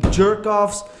fucking jerk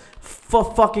offs,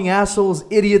 fucking assholes,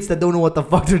 idiots that don't know what the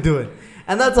fuck they're doing,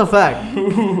 and that's a fact.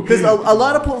 Because a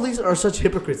lot of police are such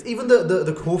hypocrites. Even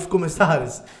the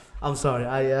hoofcommissaris. I'm sorry,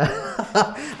 I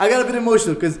I got a bit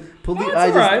emotional because police.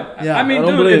 That's alright. Yeah. I mean, I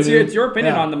don't dude, believe it's you. your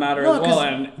opinion Yeah. on the matter No, as well, 'cause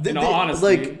and they-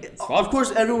 honestly, like, it's of fucked.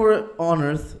 course, everywhere on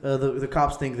Earth, the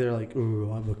cops think they're like,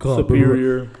 "Ooh, I'm a cop."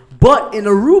 Superior. But in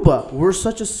Aruba, we're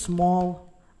such a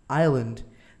small island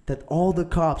that all the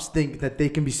cops think that they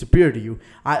can be superior to you.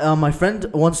 My friend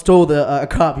once told a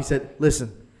cop, he said,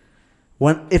 "Listen,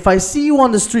 if I see you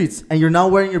on the streets and you're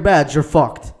not wearing your badge, you're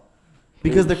fucked."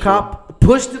 Because the cop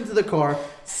pushed him to the car,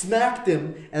 smacked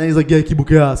him, and then he's like, "Yeah,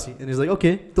 kibukasi." And he's like,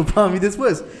 "Okay, to me this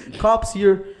was." Cops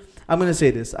here, I'm gonna say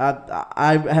this.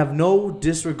 I have no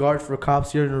disregard for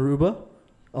cops here in Aruba.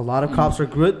 A lot of cops are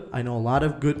good. I know a lot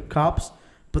of good cops,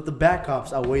 but the bad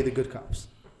cops outweigh the good cops.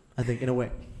 I think in a way.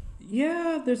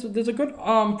 Yeah, there's a good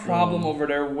problem over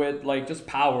there with like just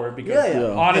power because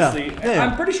Yeah. honestly, Yeah.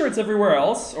 I'm pretty sure it's everywhere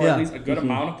else or Yeah. at least a good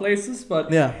amount of places.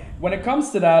 But Yeah. when it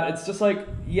comes to that, it's just like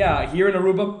here in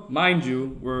Aruba, mind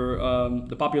you, we're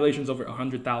the population's over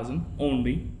 100,000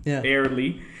 only, Yeah.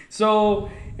 barely. So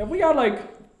if we got like.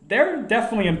 They're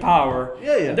definitely in power.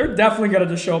 Yeah. And they're definitely gonna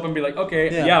just show up and be like,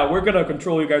 okay, Yeah. we're gonna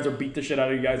control you guys or beat the shit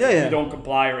out of you guys Yeah, if yeah. you don't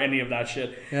comply or any of that shit.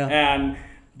 Yeah. And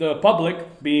the public,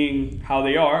 being how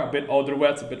they are, a bit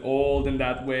ouderwets, a bit old in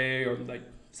that way, or like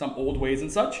some old ways and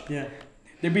such, Yeah.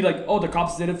 they'd be like, oh, the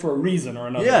cops did it for a reason or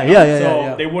another. Yeah, you know? yeah, So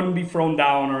yeah. they wouldn't be thrown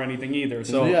down or anything either.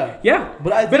 So Yeah.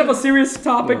 But I bit think- of a serious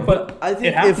topic, but I think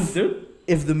it happens, if dude.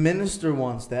 if the minister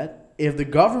wants that, if the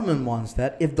government wants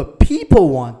that, if the people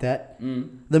want that,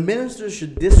 the minister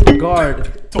should disregard.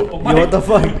 Yo, what the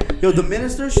fuck? Yo, the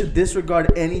minister should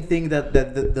disregard anything that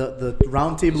the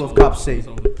round table of cops say.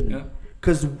 Yeah.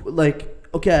 Cause like,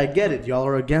 okay, I get it, y'all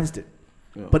are against it,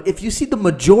 but if you see the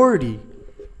majority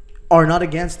are not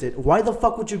against it, why the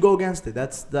fuck would you go against it?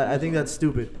 I think that's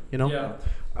stupid. You know? Yeah.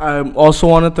 I also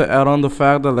wanted to add on the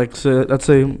fact that like let's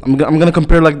say I'm gonna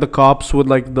compare like the cops with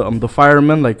like the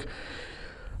firemen like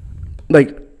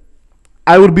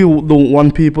I would be the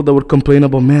one people that would complain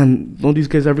about, man, don't these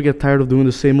guys ever get tired of doing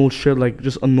the same old shit, like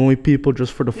just annoy people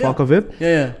just for the fuck of it?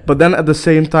 Yeah. But then at the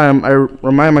same time, I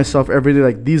remind myself every day,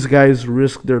 like, these guys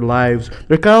risk their lives.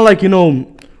 They're kind of like,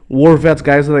 war vets,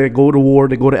 guys that like, go to war,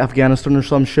 they go to Afghanistan or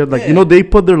some shit. Like, they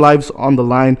put their lives on the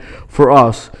line for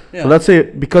us. Yeah. So let's say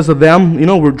because of them,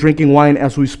 we're drinking wine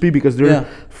as we speak because they're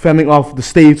fending off the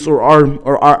states or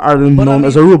Ireland known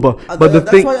as Aruba. But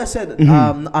that's why I said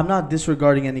I'm not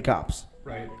disregarding any cops.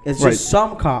 Right. It's just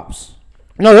some cops.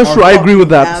 No, that's are true. I agree with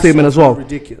that fucking statement as well.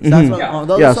 assholes, ridiculous. That's what, Yeah.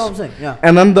 that's Yes. all I'm saying. Yeah.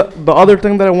 And then the other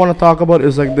thing that I want to talk about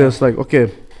is like this, like,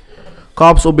 okay,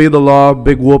 cops obey the law,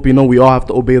 big whoop, we all have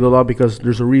to obey the law because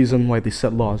there's a reason why they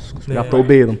set laws, 'cause we have to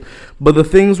obey them. But the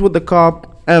things with the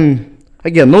cop, and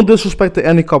again, no disrespect to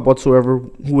any cop whatsoever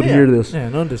who would hear this, Yeah,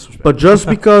 no disrespect. but just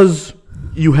because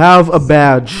you have a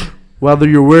badge, whether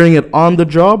you're wearing it on the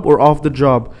job or off the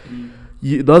job,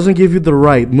 it doesn't give you the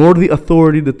right nor the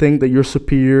authority to think that you're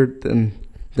superior than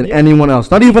anyone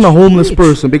else, not even a homeless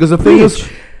person, because the thing is,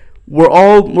 we're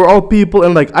all people,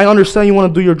 and like I understand you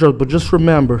want to do your job, but just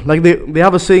remember, like they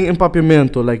have a saying in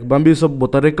Papiamento, like Bambi sa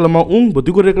bota reclama but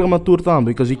you reclama turtan,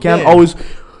 because you can't always,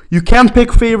 you can't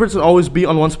pick favorites and always be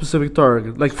on one specific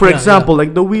target. Like for example,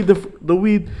 like the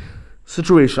weed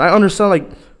situation, I understand like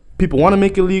people want to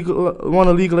make it legal, want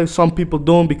to legalize, some people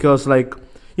don't, because like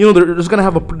there's gonna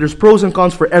have there's pros and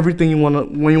cons for everything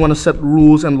when you wanna set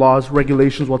rules and laws,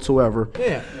 regulations whatsoever.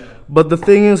 Yeah. But the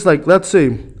thing is, like, let's say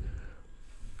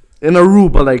in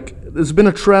Aruba, like, there's been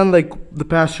a trend like the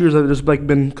past years that there's like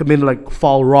been committed like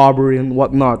foul robbery and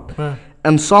whatnot,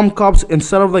 and some cops,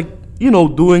 instead of like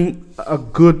doing a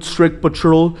good strict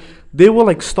patrol, they will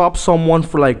like stop someone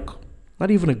for like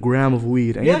not even a gram of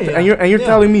weed, and you're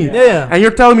telling me, and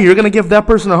you're telling me you're gonna give that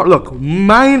person a look.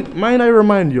 Mine. I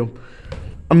remind you,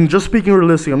 I'm just speaking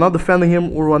realistically. I'm not defending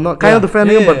him or I'm not kind of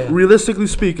defending him, but realistically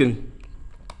speaking,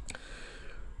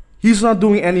 he's not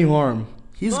doing any harm.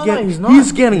 He's getting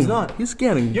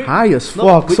high as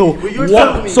fuck. So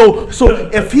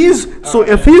if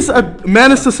he's a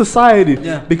menace to society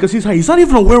because he's not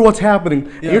even aware what's happening,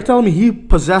 and you're telling me he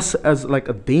possessed as like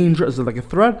a danger, as like a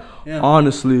threat,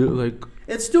 honestly, like.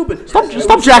 It's stupid.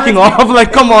 Stop jacking off.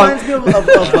 Like, come on.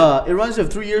 It reminds me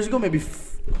of 3 years ago, maybe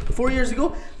 4 years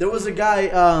ago. There was a guy.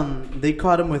 They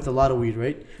caught him with a lot of weed,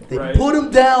 right? They put him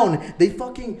down. They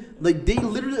fucking they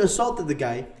literally assaulted the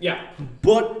guy. Yeah.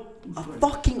 But a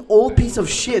fucking old piece of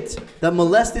shit that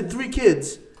molested 3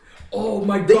 kids. Oh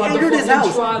my god. They the entered his fucking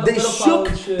house. trial, the They pedophile shook.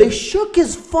 and shit. They shook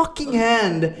his fucking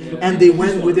hand, and they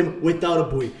went with him without a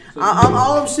buoy.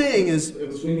 All I'm saying is,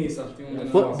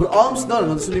 but all I'm no,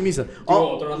 listen to me, sir.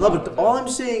 All I'm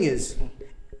saying is,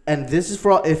 and this is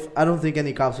for all, if I don't think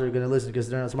any cops are gonna listen because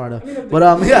they're not smart enough. But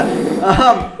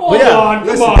yeah, but yeah. on,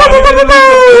 Listen, come on.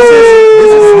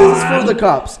 this is for the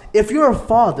cops. If you're a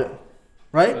father,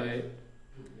 right? Right.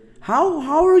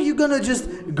 How are you gonna just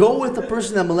go with the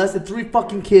person that molested 3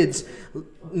 fucking kids,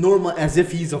 normal as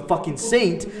if he's a fucking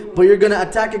saint, but you're gonna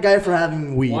attack a guy for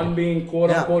having weed? One being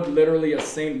quote Yeah. unquote literally a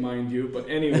saint, mind you. But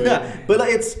anyway. But like,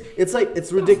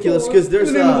 it's ridiculous because there's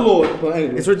In the name of the Lord. But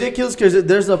anyway. it's ridiculous because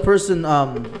there's a person.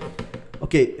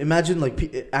 Okay, imagine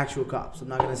like actual cops. I'm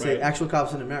not gonna say Right. actual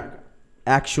cops in America.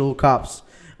 Actual cops.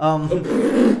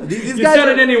 These You guys said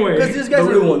are, it anyway. because these guys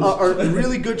The real ones. are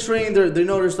really good trained. They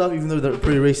know their stuff, even though they're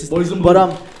pretty racist. Boys and But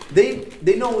blue.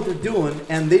 they know what they're doing,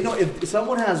 and they know if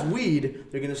someone has weed,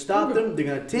 they're gonna stop them. They're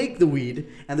gonna take the weed,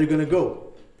 and they're gonna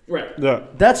go. Right. Yeah.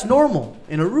 That's normal.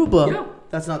 In Aruba, Yeah.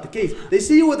 that's not the case. They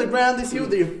see you with the ground. They see you.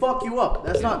 They fuck you up.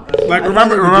 That's not. Like I find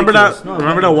remember it that ridiculous. No,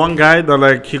 remember that one guy that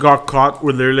like he got caught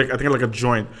with literally like I think like a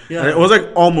joint. Yeah. And it was like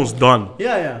almost done.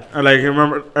 Yeah. And like I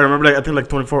remember like I think like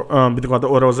 24 Bitcoin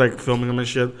Order was like filming him and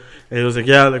shit. And he was like,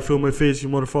 yeah, like film my face, you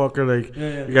motherfucker, like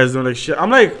Yeah. you guys doing like shit.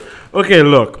 I'm like, okay,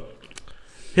 look.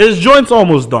 His joint's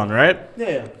almost done, right?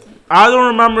 Yeah. I don't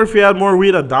remember if he had more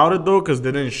weed. I doubt it though, because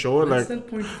they didn't show it. Like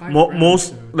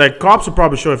most, like cops would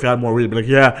probably show if he had more weed. But like,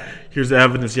 yeah, here's the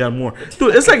evidence. He had more.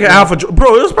 Dude, it's like a half a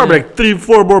bro. It was probably like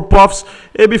 3-4 more puffs.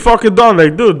 It'd be fucking done.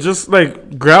 Like, dude, just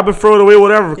like grab it, throw it away,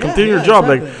 whatever. Continue your job.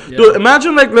 exactly. Like, dude,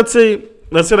 imagine like let's say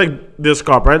like this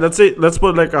cop, right? Let's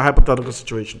put like a hypothetical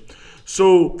situation.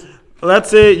 So let's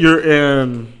say you're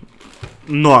in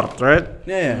North, right?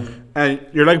 Yeah. And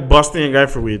you're like busting a guy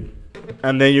for weed,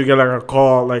 and then you get like a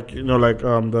call, like you know, like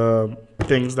the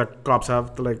things that cops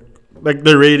have to like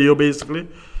the radio basically,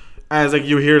 and it's like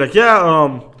you hear like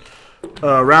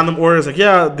random orders like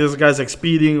this guy's like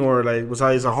speeding or like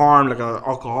he's a harm like an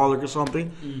alcoholic or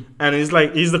something, and he's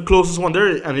the closest one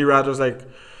there, and he rather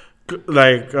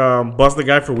bust the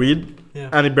guy for weed,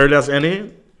 and he barely has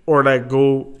any, or like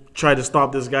go try to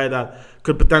stop this guy that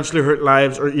could potentially hurt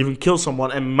lives or even kill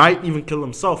someone and might even kill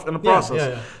himself in the process.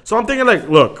 yeah. So I'm thinking like,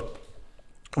 look,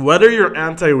 whether you're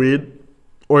anti-weed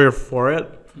or you're for it,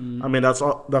 I mean that's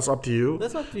up to you.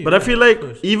 That's up to you. But I feel like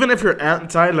even if you're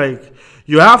anti, like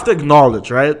you have to acknowledge,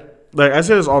 right? Like I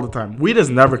say this all the time, weed has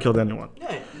never killed anyone.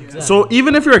 Yeah, exactly. So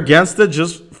even if you're against it,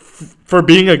 just for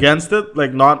being against it,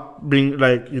 like not being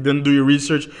like you didn't do your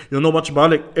research, you don't know much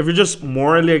about it. Like, if you're just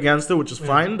morally against it, which is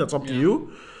fine, that's up to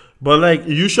you. But like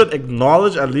you should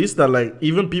acknowledge at least that like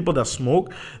even people that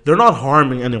smoke, they're not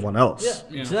harming anyone else.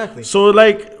 Yeah, exactly. So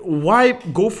like why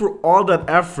go through all that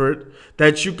effort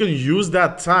that you can use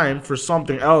that time for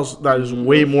something else that is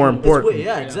way more important?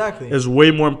 Exactly. It's way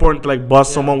more important to like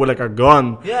bust someone with like a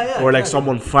gun, Yeah, or like exactly.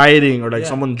 someone fighting, or like Yeah.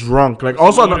 someone drunk. Like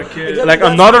also Someone with a kid. like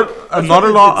That's another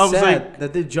why law. it's I was sad like,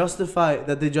 that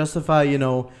they justify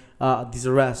these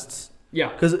arrests. Yeah.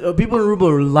 Because people in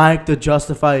Aruba like to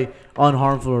justify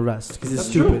unharmful arrests because it's That's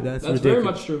stupid. true. That's That's ridiculous. very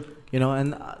much true.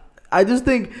 And I just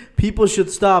think people should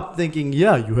stop thinking,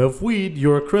 yeah, you have weed,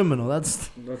 you're a criminal. That's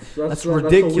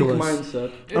ridiculous.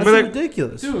 mindset. That's mean, like,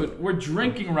 ridiculous. Dude, we're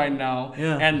drinking right now,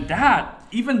 Yeah. and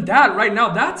even that right now,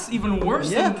 that's even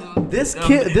worse. Yeah. Than, This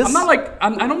kid- this- I'm not like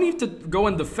I don't need to go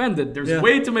and defend it. There's Yeah.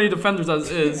 way too many defenders as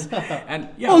is, and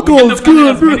yeah, Alcohol's we can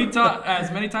defend it good.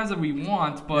 as many times as we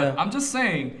want. But Yeah. I'm just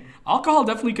saying, alcohol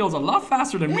definitely kills a lot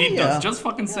faster than weed yeah. does. Just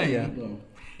fucking saying.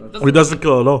 it doesn't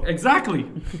kill at all. Exactly.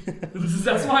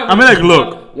 That's why. I mean, like,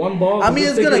 look. One ball. I mean,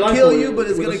 it's gonna kill you, but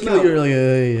it's gonna kill your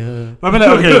I mean, like,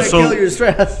 okay, it's gonna so kill your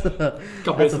stress.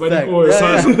 That's a fact. Yeah,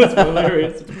 yeah. That's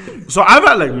hilarious. so I've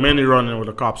had like many run-in with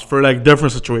the cops for like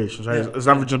different situations, right? It's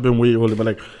never just been weed only, but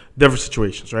like different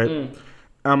situations, right?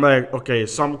 I'm like, okay,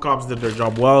 some cops did their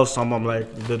job well, some I'm like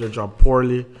did their job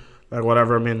poorly, like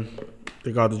whatever. I mean,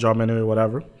 they got the job anyway,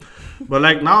 whatever. But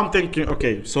like now I'm thinking,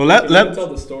 okay, so let tell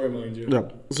the story, mind you, yeah.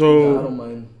 I So don't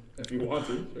mind. if you want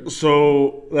to.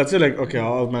 so let's say like okay,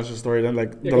 I'll mention the story then.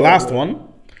 Like the go last ahead. one,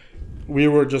 we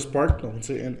were just parked. I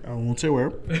won't say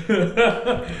where.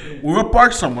 We were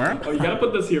parked somewhere. Oh, you gotta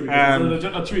put this here because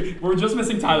there's a treat. We're just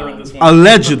missing Tyler in this one.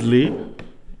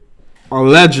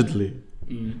 Allegedly,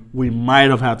 we might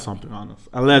have had something on us.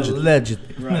 Allegedly.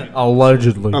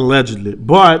 Allegedly.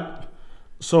 But,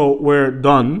 so we're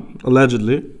done,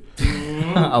 allegedly.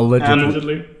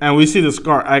 Allegedly. And we see this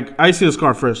car. I see this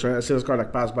car first, right? I see this car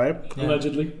like pass by.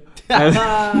 Allegedly. And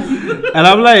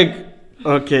I'm like,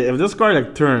 Okay, if this car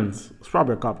like turns, it's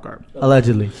probably a cop car.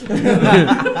 Allegedly.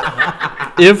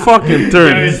 It fucking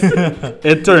turns.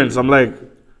 It turns. I'm like,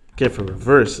 okay, if it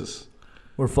reverses,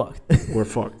 We're fucked. we're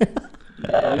fucked.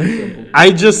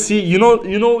 I just see,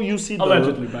 you see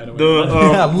Allegedly, by the way.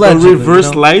 the Allegedly, reverse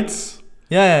you know? lights.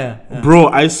 Yeah. Bro,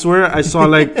 I swear I saw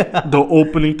like the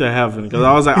opening to heaven because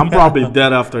I was like, I'm probably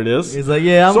dead after this. He's like,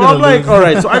 yeah, I'm So gonna I'm like, lose. all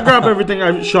right. So I grab everything,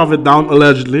 I shove it down.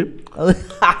 Allegedly,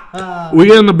 we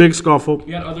get in a big scuffle.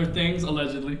 You had other things,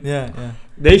 allegedly. Yeah.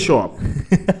 They show up.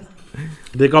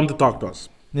 They come to talk to us.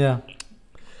 Yeah.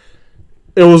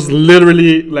 It was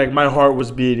literally like my heart was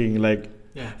beating like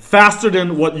faster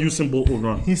than what Usain Bolt would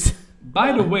run. He's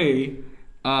By the way,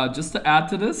 just to add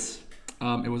to this,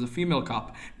 it was a female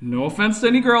cop. No offense to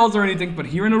any girls or anything, but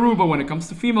here in Aruba, when it comes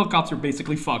to female cops, you're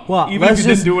basically fucked. Wow, Even if you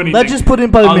didn't do anything. Let's just put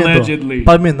in pavimento. Allegedly.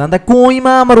 Pavimento. Anda com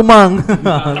ima marumang.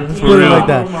 Let's put it like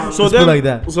that. So Let's put then, it like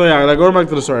that. So yeah, like going back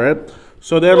to the story, right?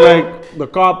 So then like the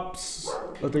cops,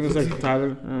 I think it's like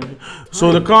Tyler.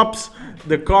 So the cops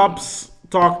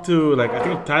talk to like I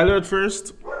think Tyler at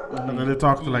first, and then they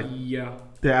talk to like Yeah.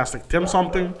 they ask like Tim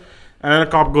something, and then the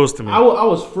cop goes to me. I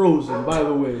was frozen, by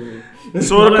the way.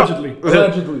 So the Allegedly.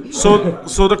 Allegedly.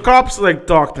 So the cops like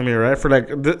talk to me, right? For like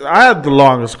I had the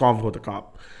longest convo with the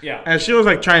cop. Yeah. And she was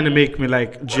like trying to make me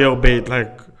like jailbait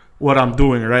like what I'm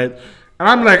doing, right? And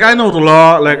I'm like, I know the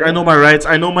law, like I know my rights,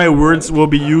 I know my words will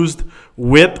be used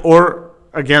with or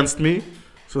against me.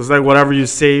 So it's like whatever you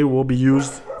say will be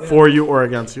used for you or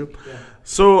against you. Yeah.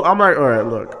 So I'm like, all right,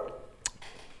 look,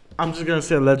 I'm just gonna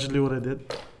say allegedly what I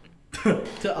did.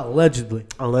 Allegedly.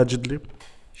 Allegedly,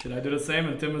 Should I do the same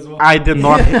and Tim as well? I did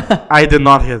not. I did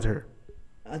not hit her.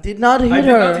 I did not hit I did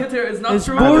her. not hit her. It's not It's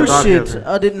true. bullshit. hit her.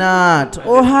 I did not.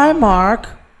 Oh, hi, Mark.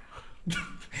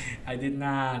 I did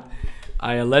not.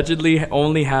 I allegedly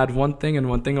only had one thing and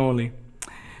one thing only.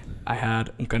 I had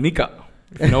un canica.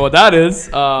 If you know what that is.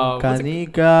 What's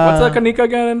Canica. a canica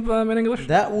again in English?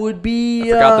 That would be.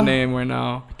 I forgot the name right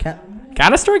now.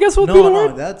 Canister, I guess would be the No,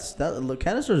 word. that's that. Look,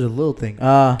 canister is a little thing.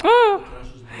 Ah.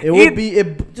 It would be.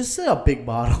 Just say a big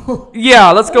bottle.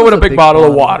 Yeah, let's go with a big bottle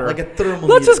of water. Like a thermometer.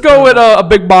 Let's just go with a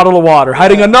big bottle of water,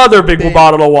 hiding another big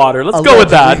bottle of water. Let's go with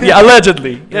that. Allegedly. Yeah,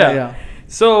 allegedly. Yeah. Yeah.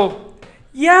 So,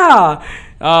 yeah,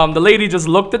 the lady just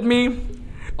looked at me.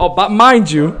 Oh, but mind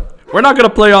you, we're not gonna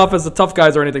play off as the tough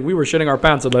guys or anything. We were shitting our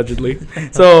pants allegedly.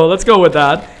 So let's go with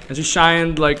that. And she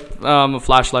shined like a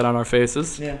flashlight on our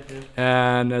faces. Yeah.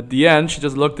 And at the end, she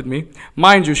just looked at me.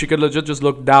 Mind you, she could legit just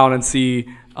look down and see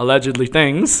allegedly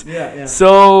things. Yeah.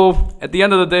 So at the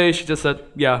end of the day, she just said,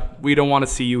 "Yeah, we don't want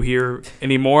to see you here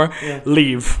anymore. Yeah.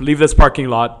 Leave this parking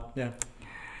lot." Yeah.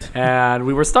 And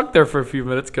we were stuck there for a few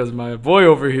minutes because my boy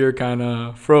over here kind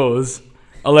of froze,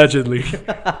 allegedly.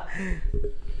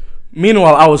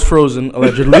 Meanwhile, I was frozen,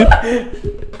 allegedly.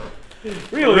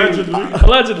 Really?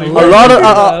 Allegedly. A lot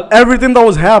of everything that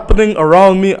was happening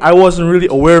around me, I wasn't really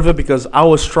aware of it because I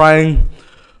was trying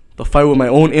to fight with my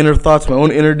own inner thoughts, my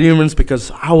own inner demons.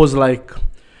 Because I was like,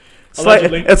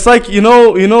 Allegedly. it's like you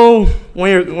know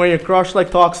when your crush like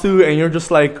talks to you and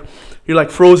you're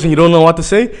like frozen, you don't know what to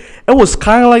say. It was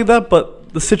kind of like that,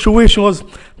 but the situation was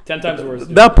 10 times worse.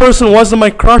 Dude. that person wasn't my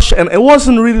crush, and it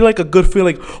wasn't really like a good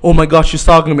feeling. Like, oh my God, she's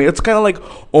talking to me. It's kind of like,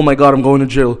 oh my God, I'm going to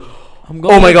jail.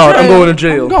 Oh my God, I'm going to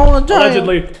jail.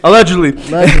 Allegedly.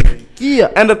 Allegedly. Yeah.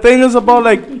 And the thing is about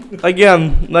like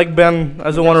again, like Ben,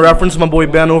 as I want to reference my boy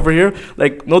Ben over here,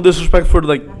 like no disrespect for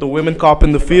like the women cop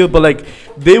in the field, but like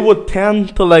they would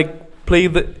tend to like play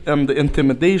the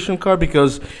intimidation card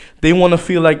because they want to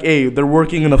feel like, hey, they're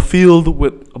working in a field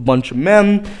with a bunch of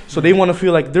men, so they want to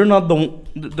feel like they're not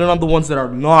the ones that are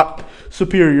not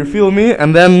superior. You feel me?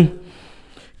 And then,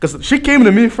 cause she came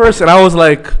to me first, and I was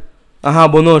like,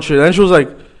 buenas noches. And she was like,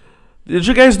 did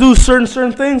you guys do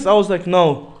certain things? I was like,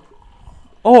 no.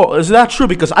 Oh, is that true?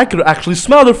 Because I could actually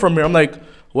smell it from here. I'm like,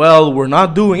 well, we're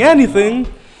not doing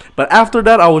anything. But after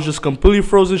that, I was just completely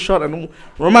frozen shut. And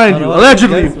remind you,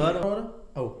 allegedly.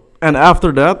 Oh. And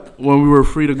after that, when we were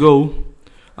free to go,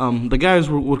 the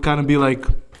guys would kind of be like,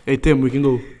 hey, Tim, we can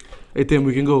go. Hey, Tim,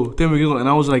 we can go. Tim, we can go. And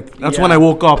I was like, that's when I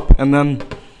woke up. And then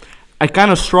I kind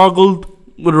of struggled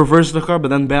with reverse the car. But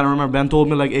then I remember Ben told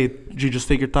me, like, hey, G, just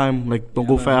take your time. Like, don't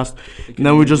go fast. And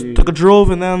then we just took a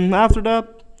drove. And then after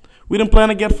that, we didn't plan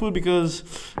to get food because,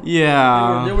 They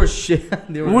were shit.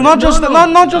 we're not just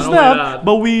not just Not only that, that.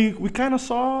 but we kind of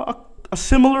saw a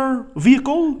similar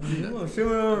vehicle.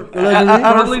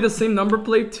 Probably the same number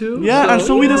plate too. Yeah, and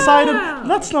so we decided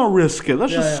let's not risk it.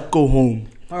 Let's just go home.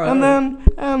 All right,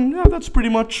 And that's pretty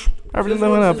much everything that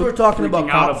went Since we're happen. talking about Freaking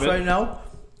out a cops bit. right now,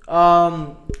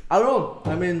 I don't know.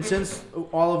 I mean, since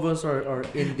all of us are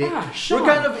in Sean. we're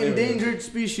kind of endangered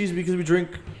species because we drink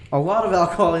a lot of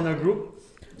alcohol in our group.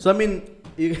 So I mean,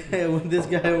 with this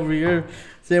guy over here,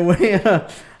 same way.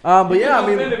 But yeah, I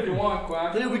mean, if you want,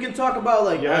 Quack. dude, we can talk about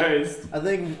like. Yes. I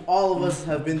think all of us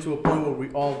have been to a point where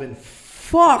we've all been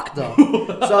fucked up.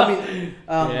 So I mean,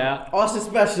 Yeah. us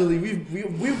especially,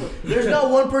 we've there's not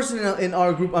one person in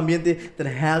our group Ambiente that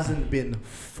hasn't been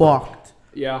fucked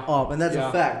Yeah. up, and that's Yeah.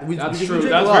 a fact. That's we true. drink a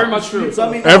That's lot. very much true. So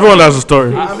I mean, Everyone has a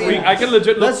story. I mean, I can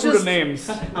legit look let's through just- the names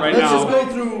right let's now. just go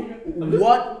through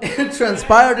what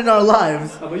transpired in our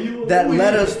lives that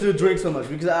led us to drink so much.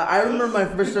 Because I remember my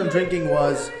first time drinking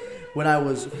was when I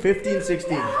was 15,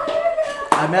 16.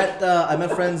 I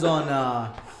met friends on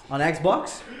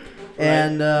Xbox,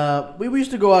 and we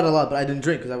used to go out a lot, but I didn't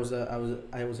drink because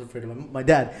I was afraid of my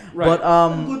dad. Right.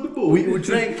 But we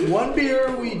drank one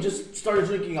beer. We just started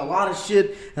drinking a lot of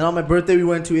shit, and on my birthday we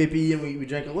went to APE and we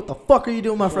drank. What the fuck are you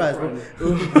doing, my fries, bro?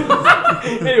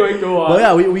 Anyway, go on. But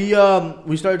yeah,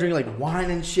 we started drinking like wine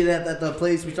and shit at the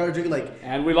place. We started drinking like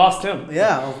And we lost him.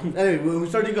 yeah. Anyway, we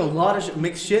started drinking a lot of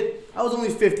mixed shit. I was only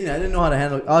 15. I didn't know how to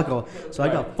handle alcohol, so I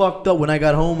got fucked up when I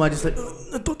got home. I just like,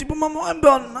 I'm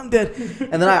done. I'm dead.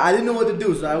 And then I didn't know what to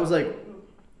do, so I was like,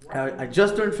 I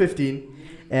just turned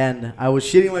 15, and I was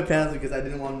shitting my pants because I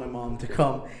didn't want my mom to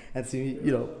come and see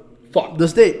me, Fuck. the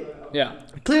state. Yeah.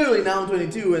 Clearly now I'm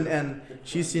 22, and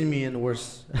she's seen me in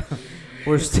worse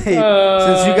state.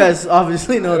 Since you guys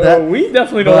obviously know that. We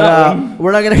definitely know But that one.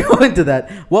 we're not gonna go into that.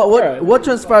 What Alright. what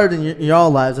transpired in y'all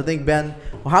lives? I think Ben.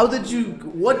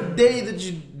 What day did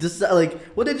you decide? Like,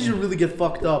 what day did you really get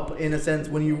fucked up in a sense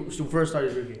when you first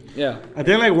started drinking? Yeah. I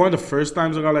think like one of the first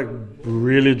times I got like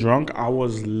really drunk, I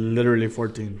was literally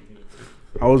 14.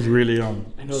 I was really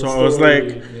young. know So the it was story,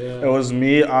 like yeah. it was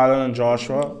me, Alan, and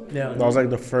Joshua. Yeah. That was like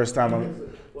the first time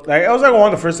it was like one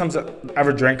of the first times I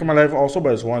ever drank in my life also,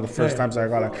 but it's one of the first times I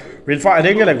got like really far. I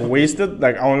didn't get like wasted.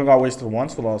 Like I only got wasted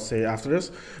once, what I'll say after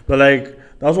this. But like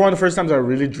that was one of the first times I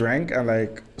really drank, and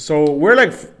like so we're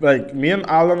like me and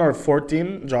Alan are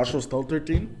 14, Joshua's still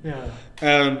 13. Yeah.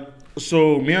 And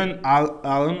so me and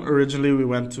Alan originally we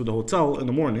went to the hotel in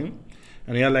the morning,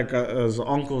 and he had like his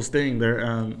uncle staying there,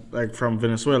 and like from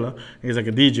Venezuela. He's like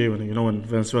a DJ when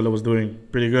Venezuela was doing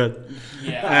pretty good.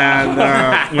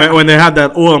 Yeah. And when they had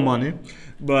that oil money,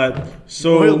 but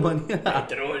so Oil money.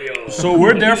 so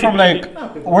we're there from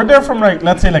like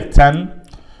let's say like 10.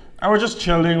 And we're just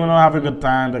chilling, have a good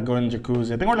time, like going to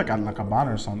jacuzzi. I think we're like at La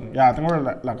Cabana or something. Yeah, I think we're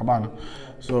at La Cabana.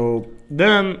 So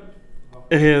then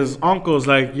his uncle's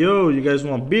like, yo, you guys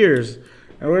want beers?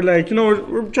 And we're like,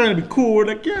 we're trying to be cool. We're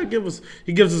like, yeah, he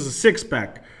gives us a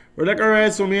 6-pack. We're like, all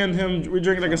right, so me and him, we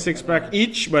drink like a 6-pack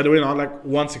each. By the way, not like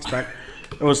one 6-pack.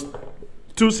 It was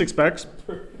 2 6-packs.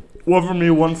 One for me,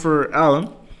 one for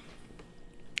Alan.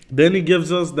 Then he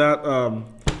gives us that, I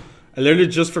literally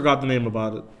just forgot the name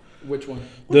about it. Which one?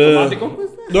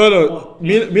 No,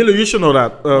 Milo, you should know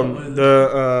that.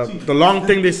 The long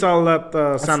thing they sell at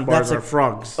sandbars that's are a-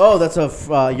 frogs. Oh, that's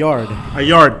a yard. A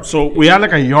yard. So we had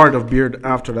like a yard of beer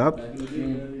after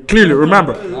that. Clearly,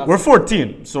 remember, we're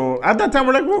 14. So at that time,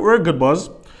 we're a good buzz.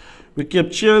 We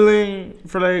kept chilling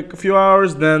for like a few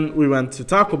hours. Then we went to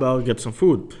Taco Bell to get some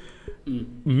food.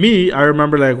 Me, I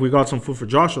remember like we got some food for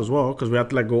Josh as well because we had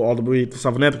to like go all the way to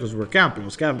Savaneta because we were camping. It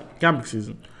was camping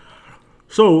season.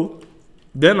 So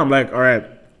then I'm like, all right,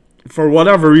 for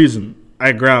whatever reason,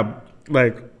 I grabbed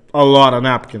like a lot of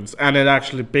napkins, and it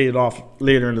actually paid off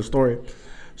later in the story.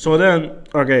 So then,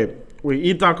 okay, we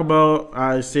eat Taco Bell.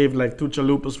 I saved like 2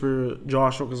 chalupas for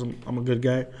Joshua because I'm a good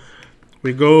guy.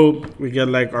 We go, we get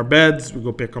like our beds, we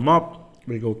go pick them up,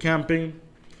 we go camping.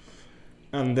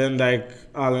 And then like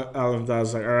Alan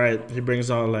does like, all right, he brings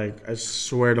out like, I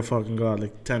swear to fucking God,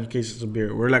 like 10 cases of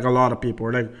beer. We're like a lot of people.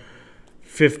 We're like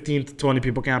 15 to 20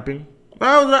 people camping.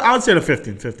 I would say the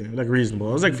 15, like reasonable.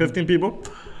 It was like 15 people.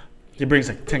 He brings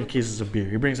like 10 cases of beer.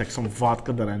 He brings like some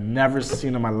vodka that I never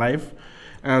seen in my life.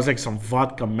 And it was like some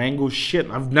vodka mango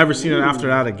shit. I've never seen it after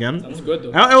that again. Sounds good though.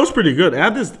 It was pretty good. It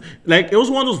had this, like, it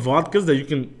was one of those vodkas that you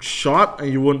can shot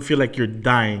and you wouldn't feel like you're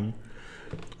dying.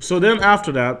 So then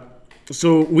after that,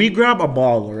 so we grab a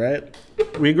bottle, right?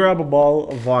 We grab a bottle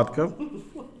of vodka.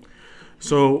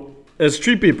 So it's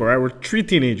 3 people, right? We're 3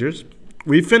 teenagers.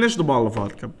 We finish the bottle of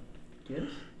vodka.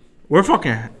 We're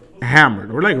fucking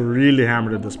hammered. We're like really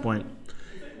hammered at this point.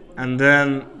 And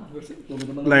then,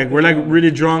 like, we're like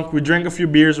really drunk. We drank a few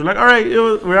beers. We're like, all right,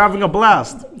 we're having a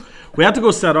blast. We had to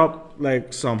go set up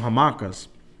like some hamacas.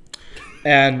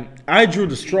 And I drew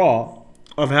the straw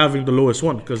of having the lowest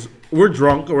one because we're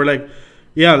drunk. We're like,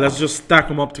 yeah, let's just stack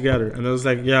them up together. And it was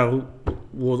like, yeah,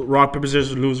 Well, rock paper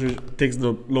scissors, loser takes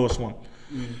the lowest one.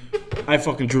 I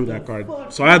fucking drew that card,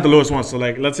 so I had the lowest one. So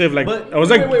like, let's say if like But- I was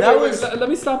like, that was- Let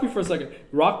me stop you for a second.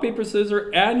 Rock, paper,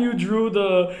 scissors, and you drew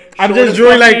the. I'm shortest just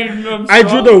drawing like fucking, I drew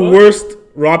straw. the What? worst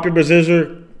rock paper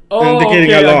scissors, Oh, indicating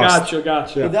okay, I lost.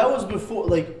 Got you. But that was before,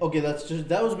 like, okay,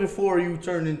 that was before you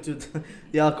turned into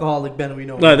the alcoholic Ben we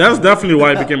know. No, that's definitely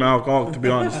why I became an alcoholic. To be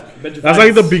honest, that's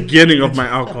like the beginning of my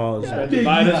alcoholism.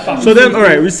 So then, all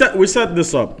right, we set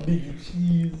this up,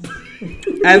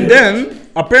 and then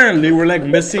apparently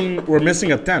we're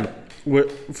missing a tent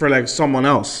for like someone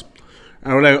else,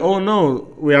 and we're like, oh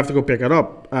no, we have to go pick it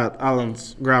up at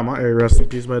Alan's grandma. Rest in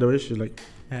peace, by the way. She's like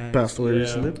passed away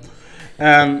recently,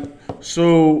 and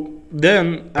so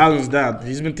then Alan's dad,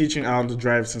 he's been teaching Alan to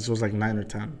drive since he was like 9 or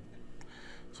 10.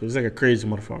 So he's like a crazy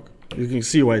motherfucker. You can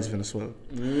see why he's Venezuelan.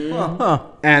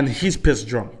 And he's pissed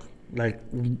drunk. Like,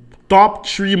 top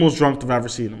 3 most drunk I've ever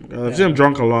seen him. I've seen him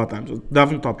drunk a lot of times. So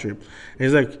definitely top 3. And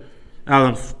he's like,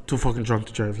 Alan, too fucking drunk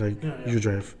to drive. Like, you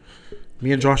drive.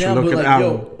 Me and Josh Yeah, look but at like,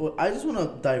 Alan. yo, I just want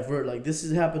to divert. Like, this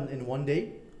has happened in one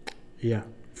day. Yeah,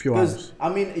 few Because hours. I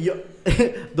mean,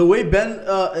 the way Ben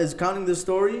is counting this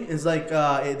story is like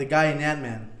the guy in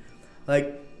Ant-Man.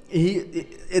 Like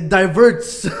it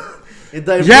diverts. It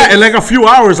diverts. Yeah, in like a few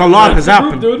hours, a lot has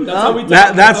happened. Dude, that's how we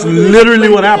That's literally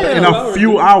what happened in a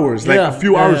few hours. Like Yeah, a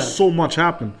few yeah, hours, yeah. so much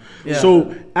happened. Yeah.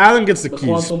 So Alan gets the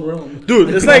keys. Quantum realm.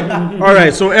 Dude, it's like, all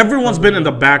right, so everyone's been in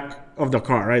the back of the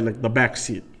car, right? Like the back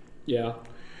seat. Yeah.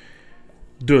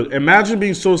 Dude, imagine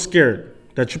being so scared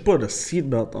that you put a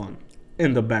seatbelt on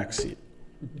in the back seat.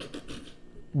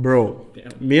 Bro,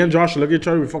 Damn. me and Josh look at each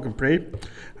other, we fucking pray.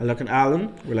 I look at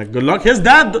Alan, we're like, good luck. His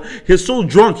dad, he's so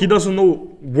drunk, he doesn't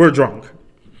know we're drunk.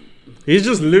 He's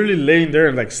just literally laying there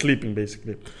and like sleeping,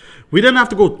 basically. We didn't have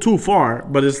to go too far,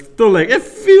 but it's still like, it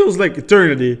feels like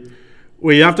eternity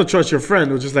where you have to trust your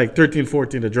friend, which is like 13,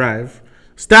 14 to drive.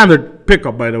 Standard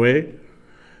pickup, by the way.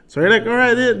 So you're like, all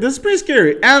right, this is pretty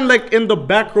scary. And like in the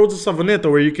back roads of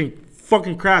Savaneta where you can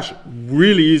fucking crash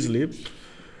really easily.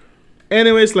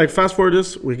 Anyways, like fast forward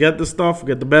this, we get the stuff, we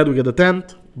get the bed, we get the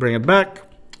tent, bring it back.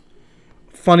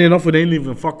 Funny enough, we didn't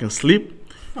even fucking sleep.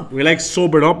 We like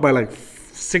sobered up by like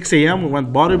 6 a.m. We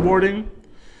went bodyboarding.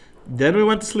 Then we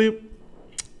went to sleep.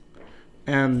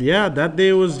 And yeah, that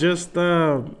day was just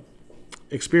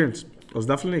experience. It was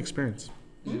definitely an experience.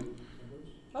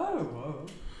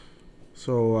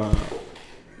 So All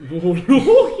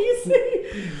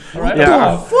right.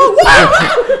 yeah,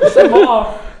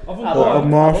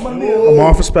 I'm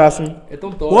off of passing.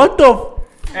 What the?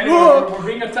 Anyway, we're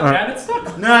being attacked and it's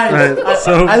stuck. Nice. Alright,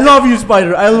 so- I love you,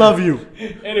 Spider. I love you.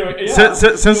 Anyway, yeah.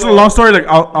 Since it's a long story, like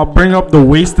I'll bring up the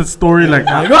wasted story. Like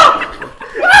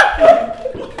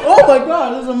Oh my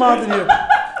God! There's a mountain here.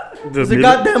 there's a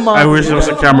goddamn I wish there was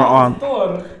a camera on.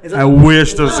 I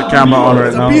wish there was a camera on right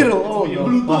It's a now. beetle. Oh no.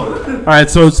 All right,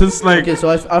 so since like Okay, so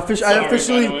I by the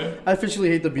officially way.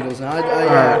 hate the Beatles now. I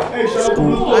gotta. I'm just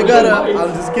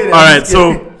kidding. all I'm right, just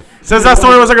so kidding. since that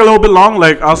story was like a little bit long,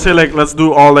 like I'll say like let's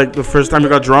do all like the first time you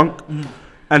got drunk,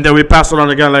 and then we pass it on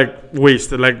again like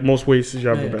wasted, like most wasted you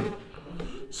ever been.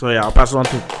 So yeah, I'll pass it on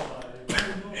to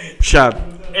Shad.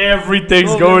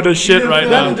 Everything's going to shit right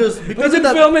now. Just because We of can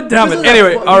that, film it, damn because it. of that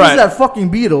Anyway, fu- all because right. of that fucking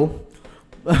beetle.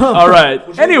 All right.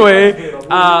 Anyway,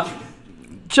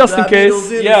 just in That case, Beatles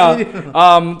in the yeah. city.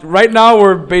 Right now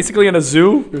we're basically in a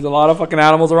zoo. There's a lot of fucking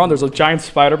animals around. There's a giant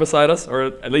spider beside us, or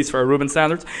at least for our Reuben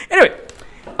standards. Anyway,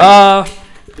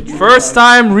 first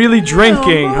time really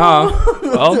drinking, huh?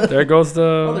 Well, there goes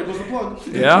There the goes the plug.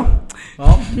 yeah.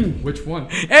 Which one?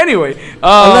 Anyway,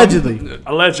 Allegedly.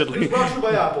 allegedly. Brought to you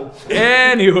by Apple.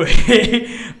 Anyway,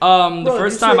 the Bro,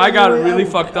 first you time say I got anyway, really I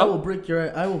will- fucked I will up. break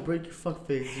your fuck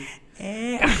face.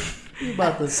 You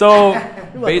about to So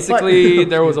to basically, fight.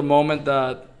 there was a moment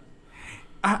that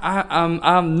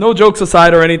I'm no jokes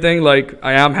aside or anything. Like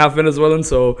I am half Venezuelan,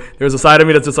 so there's a side of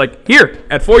me that's just like, here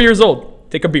at 4 years old,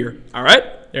 take a beer. All right,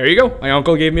 there you go. My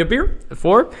uncle gave me a beer at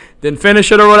 4, didn't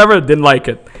finish it or whatever, didn't like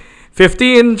it.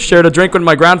 15, shared a drink with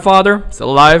my grandfather, still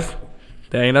alive.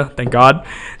 Dana, thank God.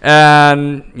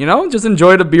 And just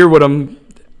enjoyed a beer with him.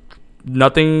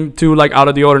 Nothing too like out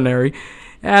of the ordinary.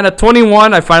 And at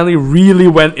 21, I finally really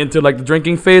went into like the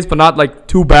drinking phase, but not like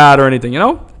too bad or anything,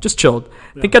 just chilled.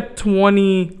 I think at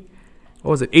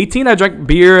 18, I drank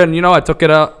beer and, I took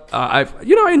it out. I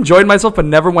enjoyed myself, but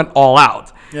never went all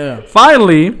out. Yeah.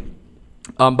 Finally,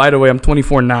 by the way, I'm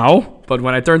 24 now, but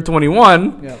when I turned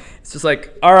 21, it's just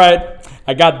like, all right,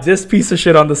 I got this piece of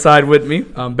shit on the side with me,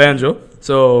 Banjo.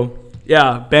 So,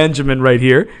 yeah, Benjamin right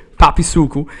here, Papi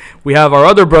Suku. We have our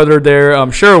other brother there,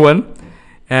 Sherwin.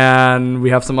 And we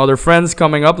have some other friends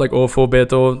coming up, like Ofo,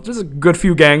 Beto, just a good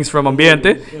few gangs from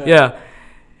Ambiente. Yeah.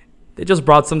 They just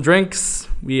brought some drinks.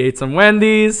 We ate some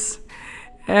Wendy's.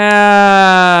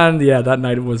 And yeah, that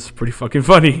night it was pretty fucking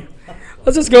funny.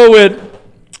 Let's just go with,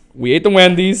 we ate the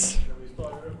Wendy's.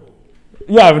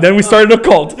 Yeah, but then we started a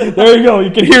cult. There you go.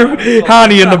 You can hear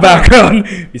Hani in the background.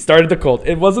 We started the cult.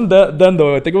 It wasn't then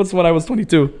though. I think it was when I was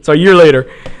 22. So a year later.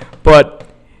 But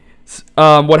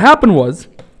what happened was,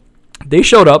 they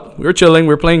showed up. We were chilling. We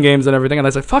were playing games and everything. And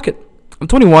I said, "Fuck it. I'm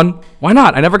 21. Why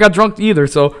not? I never got drunk either.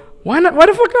 So why not? Why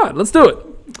the fuck not? Let's do it."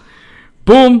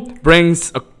 Boom.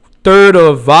 Brings a third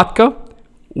of vodka.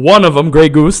 One of them, Grey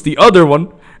Goose. The other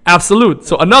one, Absolute.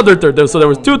 So another third. So there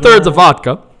was 2/3 of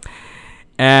vodka.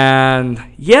 And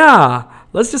yeah,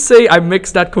 let's just say I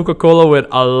mixed that Coca-Cola with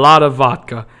a lot of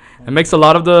vodka. I mixed a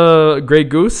lot of the Grey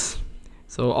Goose.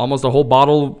 So almost a whole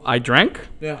bottle I drank.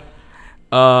 Yeah.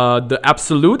 The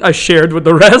Absolute I shared with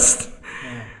the rest.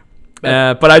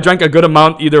 But I drank a good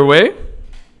amount either way.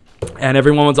 And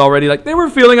everyone was already like, they were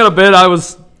feeling it a bit. I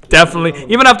was definitely,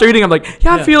 even after eating, I'm like,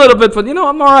 yeah, I feel it a bit, but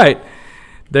I'm all right.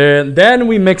 Then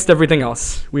we mixed everything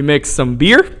else. We mixed some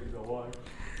beer.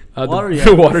 The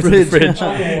water's in the fridge.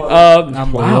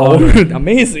 Wow,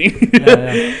 amazing.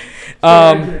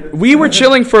 We were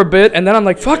chilling for a bit, and then I'm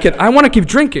like, fuck it, I want to keep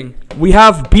drinking. We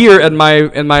have beer in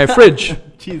my fridge.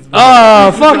 Fuck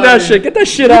that shit. Get that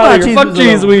shit out of here. Fuck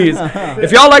Cheese Whiz.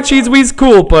 If y'all like Cheese Whiz,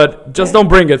 cool, but just don't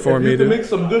bring it for me, dude. Make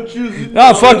some good cheese.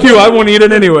 Fuck you. I won't eat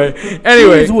it anyway.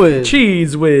 Anyway, Cheese Whiz.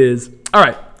 Cheese Whiz. All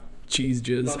right. Cheese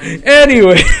jizz.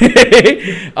 Anyway,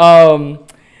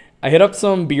 I hit up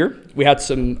some beer. We had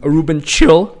some Aruban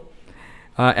Chill,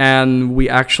 and we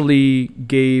actually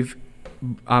gave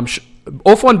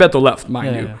Ofo and Beto left,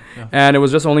 mind you, and it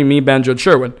was just only me, Banjo, and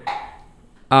Sherwin.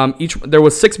 There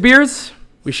was 6 beers.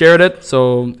 We shared it,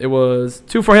 so it was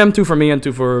 2 for him, 2 for me, and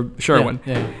 2 for Sherwin.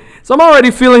 So I'm already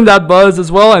feeling that buzz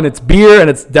as well, and it's beer, and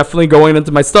it's definitely going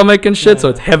into my stomach and shit. So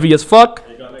it's heavy as fuck.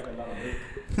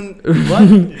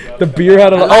 The beer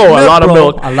had a lot of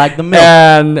milk. I like the milk.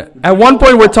 And at one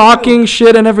point we're talking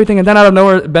shit and everything, and then out of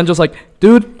nowhere Ben just like,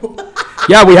 dude,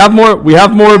 yeah, we have more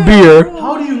beer.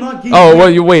 How do you not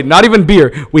get Wait, not even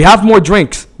beer. We have more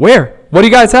drinks. Where? What do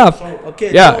you guys have?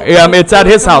 Okay. It's at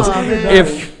his house.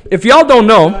 If y'all don't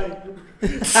know,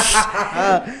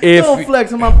 don't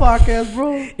flex on my podcast,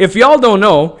 bro. if y'all don't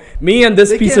know, me and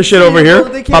this piece can't of shit see over it, here,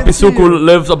 bro. They can't Papi see Suku it.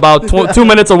 lives about 2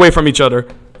 minutes away from each other.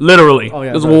 Literally.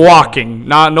 Just right. walking.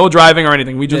 No driving or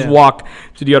anything. We just walk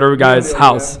to the other guy's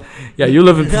house. Yeah, you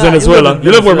live in Venezuela.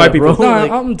 You live where my people.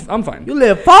 Venezuela, No, bro. I'm fine. You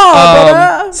live far,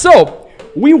 brother. So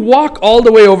we walk all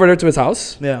the way over there to his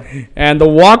house. Yeah. And the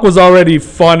walk was already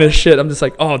fun as shit. I'm just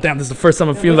like, oh damn, this is the first time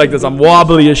I'm feeling like this. I'm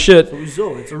wobbly as shit. It's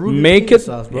a Ruben Make it.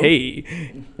 sauce, bro. Hey,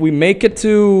 we make it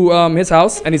to his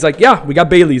house, and he's like, yeah, we got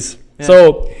Bailey's.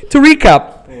 So to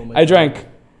recap, I drank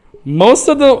most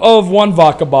of one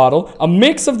vodka bottle, a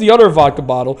mix of the other vodka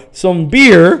bottle, some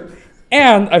beer,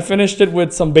 and I finished it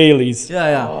with some Bailey's.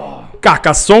 Yeah.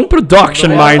 Cacasson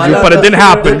production, mind you, but it didn't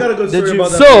happen.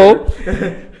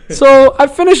 So I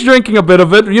finished drinking a bit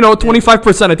of it,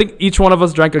 25%. I think each one of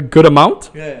us drank a good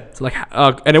amount. Yeah. It's like,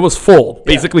 and it was full,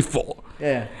 basically full.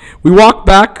 Yeah. We walked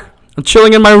back. I'm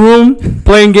chilling in my room,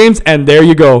 playing games, and there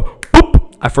you go.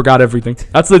 Boop, I forgot everything.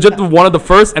 That's legit one of the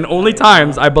first and only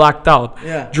times I blacked out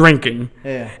drinking.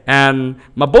 Yeah. And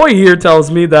my boy here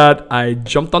tells me that I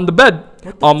jumped on the bed,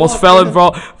 almost fell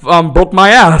and broke my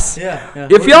ass. Yeah.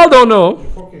 If y'all don't know,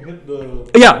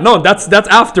 that's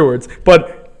afterwards.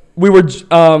 But we were.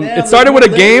 It started with a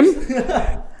game.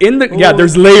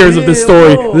 There's layers of this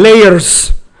story.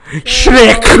 Layers.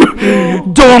 Shrek,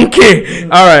 donkey.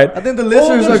 All right. I think the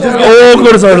listeners are just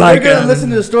Ogres are like they're gonna listen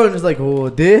to the story and it's like, oh,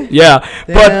 they? Yeah,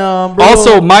 but Damn, bro.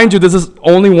 also mind you, this is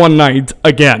only one night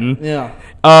again. Yeah.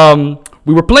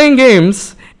 We were playing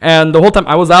games, and the whole time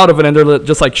I was out of it, and they're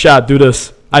just like, "Shad, do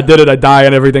this." I did it. I die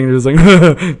and everything. It was like,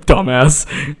 dumbass,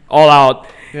 all out.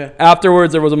 Yeah.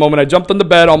 Afterwards, there was a moment I jumped on the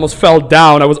bed, almost fell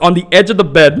down. I was on the edge of the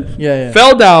bed,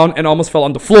 fell down, and almost fell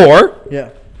on the floor. Yeah.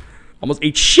 Almost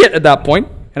ate shit at that point.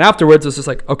 And afterwards, it's just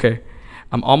like, okay,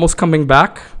 I'm almost coming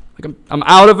back. Like I'm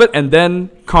out of it, and then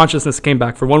consciousness came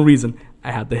back for one reason.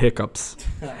 I had the hiccups.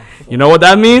 You know what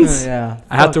that means? Yeah.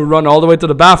 I had to run all the way to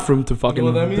the bathroom to fucking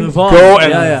what that means? go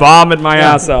and vomit my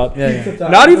ass out. Yeah.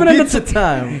 Not even in Pizza the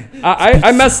time.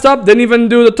 I messed up. Didn't even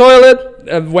do the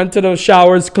toilet. Went to the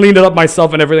showers, cleaned it up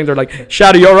myself and everything. They're like,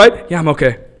 "Shad, you all right?" Yeah, I'm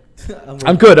okay.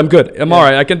 I'm good. I'm all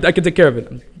right. I can take care of it.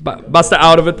 Basta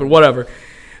out of it, but whatever.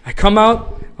 I come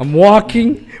out. I'm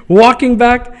walking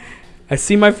back. I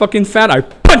see my fucking fan. I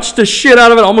punched the shit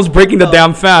out of it, almost breaking the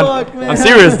damn fan. fuck, man? I'm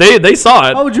serious. They saw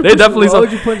it. Why would you They punch- definitely why saw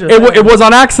would you punch a it. fan? It was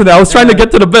on accident. I was trying to get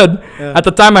to the bed. Yeah. At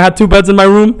the time, I had 2 beds in my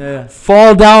room. Yeah.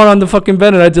 Fall down on the fucking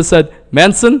bed, and I just said,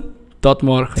 "Mensen, tot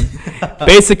morgen."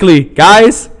 Basically,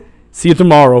 guys, see you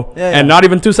tomorrow. Yeah, And yeah. not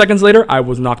even 2 seconds later, I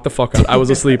was knocked the fuck out. I was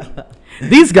asleep.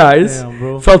 These guys Damn,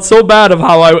 bro. felt so bad of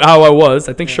how I was.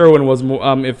 I think Sherwin was more,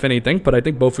 if anything, but I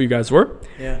think both of you guys were.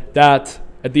 Yeah. That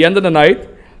at the end of the night,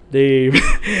 they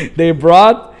they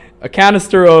brought a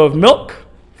canister of milk,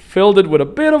 filled it with a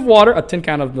bit of water, a tin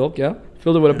can of milk, yeah,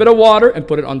 filled it with a bit of water, and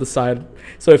put it on the side.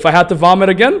 So if I had to vomit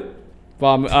again,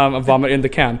 vomit in the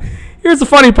can. Here's the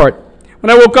funny part: when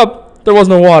I woke up, there was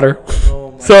no water.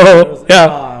 Oh my So, God. yeah.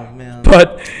 Oh, man. But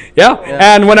yeah.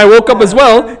 And when I woke up as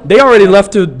well, they already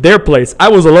left to their place. I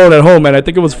was alone at home, and I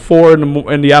think it was 4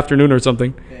 in the afternoon or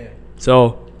something. Yeah. So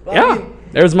Well, yeah, I mean,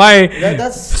 there's my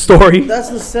That's story. That's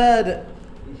the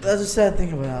sad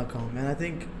thing about alcohol, man. I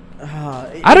think.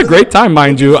 I had a great time,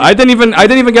 mind you. I didn't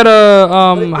even get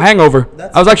a hangover.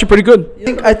 I was actually pretty good.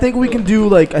 I think we can do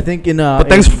like I think in. But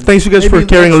thanks you guys for maybe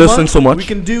caring and next listening month, so much. We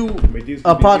can do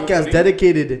a podcast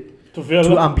dedicated to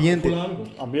ambiente.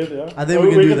 I think we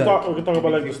can do that. We can talk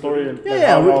about like the story and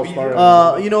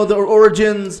Yeah, you know the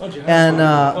origins and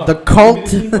the cult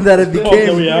that it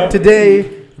became today.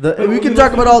 We can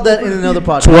talk about all that in another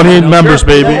podcast. 28 members,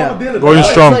 baby. Yeah. Going It's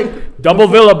strong. like, Double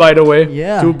villa, by the way.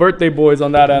 Yeah. 2 birthday boys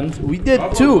on that end. we did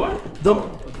too. The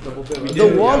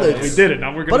wallets. We did it.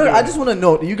 Now we're But gonna. I just want to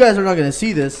note, you guys are not gonna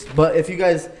see this, but if you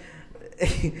guys,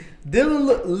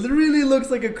 Dylan really looks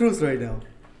like a Cruz right now.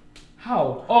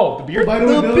 How? Oh, the beard. By the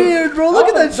way, The beard, bro. Look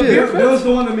at that shit. Bill's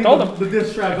the one that made Told the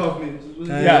diss track off me.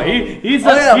 Yeah, he's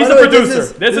Oh, yeah, he's by the way, producer.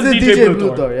 This is DJ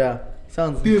Blue Door. Yeah,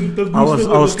 sounds.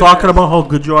 I was talking about how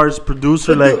good you are as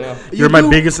producer. Like Yeah. you're You my do-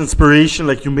 biggest inspiration.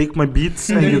 Like you make my beats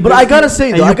and you, But I gotta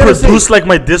say and though, you I gotta say, produce like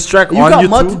my diss track you on got YouTube.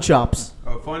 mutton chops.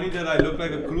 Funny that I look like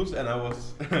a Cruz and I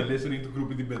was listening to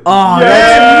Grupo de Betis. Oh, Yeah.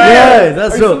 yeah, that's Are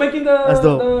you still dope. making the, That's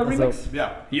dope. the That's remix? dope. Yeah.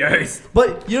 Yes.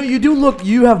 But you know,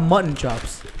 you have mutton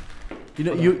chops. You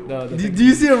know, do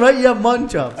you see it right? You have mutton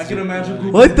chops. I can imagine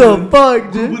Grupo What de- the fuck,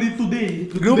 Grupo dude? de today.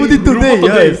 Grupo de today,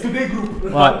 yes. Today group.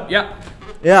 What? Yeah.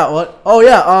 Yeah, what? Oh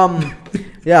yeah,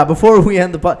 yeah. Before we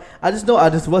end the pod, I just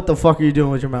what the fuck are you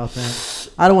doing with your mouth, man?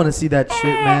 I don't want to see that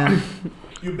shit, man.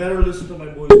 You better listen to my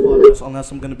boys' podcast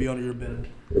unless I'm gonna be under your bed.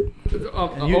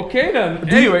 Okay then.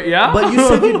 Anyway, yeah. But you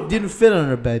said you didn't fit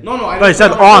under bed. No, I No, he said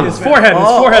didn't- on. his forehead. His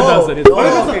Oh, forehead oh, does it. His oh. But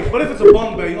if forehead. it's but if it's a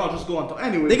bunk bed, I'll just go on top.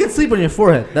 Anyway. They can sleep on your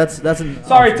forehead. That's an.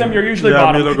 Sorry, Tim. You're usually Yeah,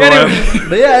 bottom. Milo, go Anyway. ahead.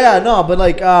 But yeah, no. But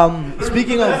like,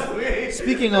 speaking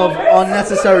of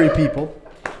unnecessary people,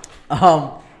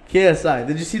 KSI.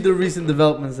 Did you see the recent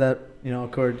developments that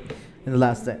occurred in the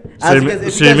last day? So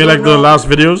you mean like the last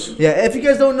videos? Yeah, if you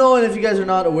guys don't know and if you guys are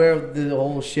not aware of the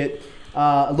whole shit,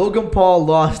 Logan Paul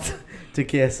lost to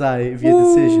KSI via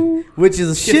decision, which is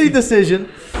a shitty decision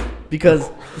because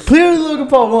clearly Logan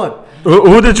Paul won.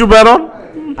 Who did you bet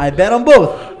on? I bet on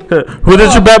both. Who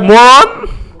did you bet more on?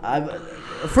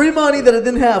 Free money that I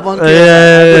didn't have on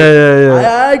KSI.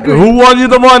 Yeah. I agree. Who won you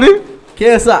the money?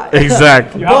 KSI.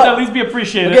 Exactly. You have But- to at least be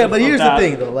appreciative. Okay, but of here's that. the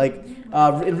thing though. Like,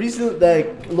 recently,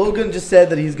 like Logan just said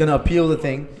that he's gonna appeal the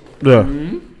thing. Yeah.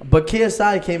 But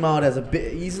KSI came out as a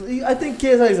bitch. I think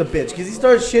KSI is a bitch because he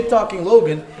started shit talking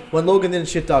Logan when Logan didn't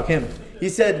shit talk him. He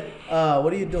said,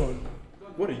 "What are you doing?"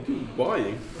 What are you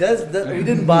buying? We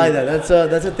didn't buy that.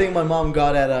 That's a thing my mom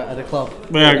got at a club.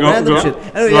 Yeah, Random go. shit.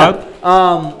 Anyway, Go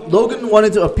yeah. Logan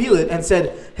wanted to appeal it and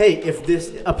said, "Hey, if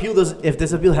this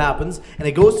appeal happens and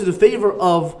it goes to the favor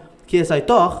of KSI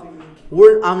Toch,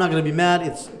 I'm not gonna be mad.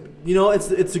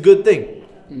 It's a good thing."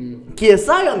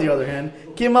 KSI, on the other hand,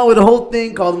 came out with a whole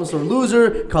thing, called him a sore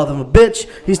loser, called him a bitch.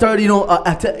 He started,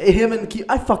 him and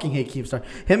I fucking hate Keemstar.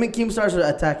 Him and Keemstar started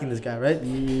attacking this guy, right?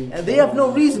 And they have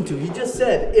no reason to. He just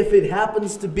said if it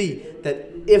happens to be that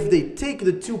if they take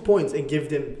the 2 points and give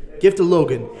to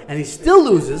Logan and he still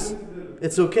loses,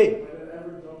 it's okay.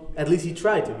 At least he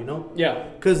tried to, Yeah.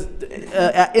 Because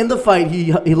in the fight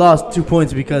he lost 2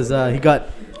 points because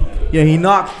he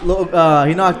knocked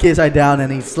KSI down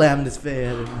and he slammed his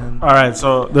head. And All right,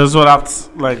 so this is what I have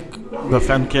to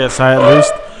defend KSI at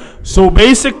least. So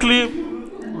basically,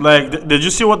 did you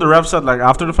see what the ref said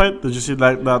after the fight? Did you see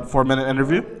that 4-minute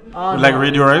interview? With, no.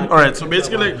 Radio Ryan? All right, so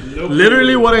basically,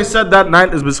 literally what I said that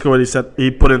night is basically what he said. He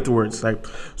put into words.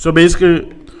 So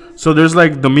basically, so there's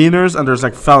demeanors and there's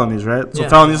felonies, right? So Yeah.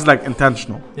 felonies is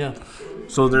intentional. yeah.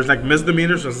 So there's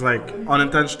misdemeanors, it's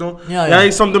unintentional. Yeah.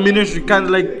 Some demeanors you kind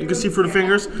of you can see through the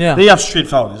fingers. Yeah. Then you have street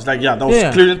felonies. That was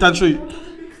Yeah. clearly intentional.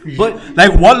 But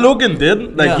Like what Logan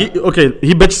did, like Yeah.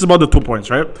 he bitches about the 2 points,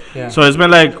 right? Yeah. So it's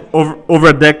been like over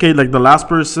a decade. Like the last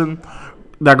person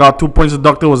that got 2 points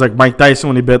deducted was like Mike Tyson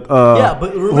when he bit yeah,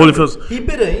 but remember, Holyfield. he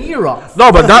bit an ear off.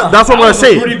 No, but that's what I'm gonna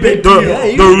say. pretty big The, deal. Yeah,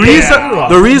 he the was big. reason Yeah.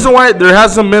 the reason why there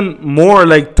hasn't been more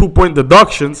like 2 point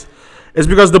deductions is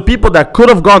because the people that could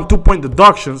have gone 2 point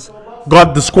deductions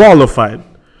got disqualified.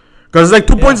 Because like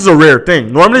 2 points is a rare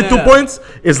thing. Normally 2 Yeah. points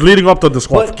is leading up to But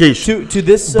disqualification. to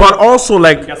this, But also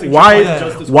like Guessing why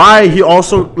justice. why he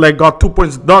also like got 2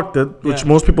 points deducted, which Yeah.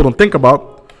 most people don't think about.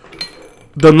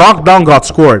 The knockdown got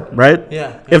scored, right?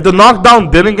 Yeah. If the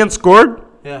knockdown didn't get scored,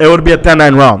 Yeah. it would be a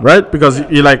 10-9 round, right? Because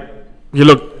you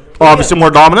look obviously more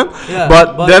dominant. Yeah,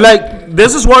 but but- they're like,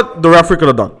 this is what the referee could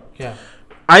have done. yeah.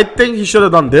 I think he should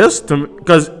have done this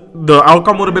because the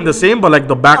outcome would have been the same, but like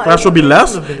the backlash would be it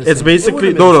less. wouldn't have been the It's same. It basically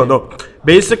wouldn't have no. been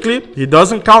Basically, he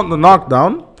doesn't count the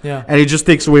knockdown, Yeah. and he just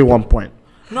takes away 1 point.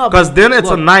 No, Because but then it's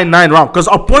a look, 9-9 round. Because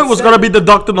a point was gonna be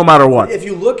deducted no matter what. If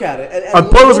you look at it, A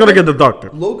point was gonna get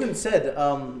deducted. Logan said,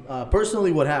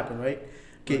 personally, what happened, right?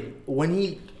 Okay, when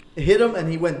he hit him and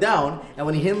he went down, and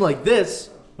when he hit him like this,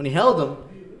 when he held him,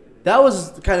 that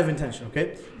was kind of intentional,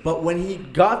 okay? But when he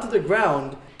got to the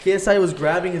ground, KSI was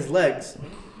grabbing his legs,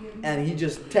 and he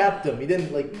just tapped him. He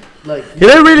didn't like. He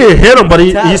didn't really hit him, but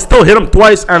he Tapped. still hit him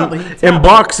twice. No, And but he tapped in him,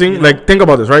 boxing, you know? like think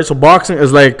about this, right? So boxing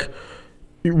is like,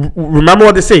 remember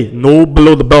what they say, no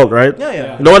below the belt, right? Yeah,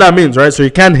 yeah. You know what that means, right? So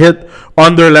you can't hit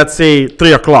under, let's say,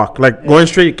 3 o'clock. Like going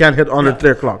straight, you can't hit under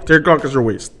 3 o'clock. 3 o'clock is your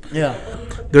waist. Yeah.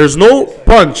 There's no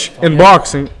punch in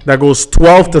boxing that goes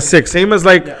 12 to 6. Same as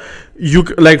like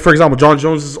like for example, John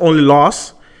Jones' only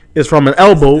loss is from an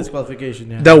elbow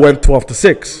Disqualification. Yeah. that went 12 to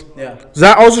 6. Yeah. So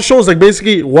that also shows like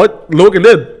basically what Logan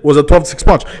did was a 12-6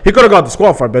 punch. He could have got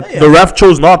disqualified, but Yeah. the ref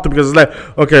chose not to because it's like,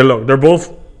 okay, look, they're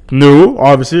both new,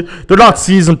 obviously. They're not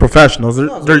seasoned professionals.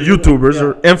 They're YouTubers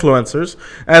or influencers.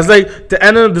 And it's like the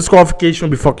end of the disqualification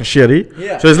will be fucking shitty.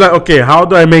 Yeah. So it's like, okay, how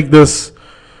do I make this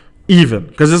even?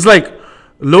 Because it's like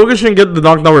Logan shouldn't get the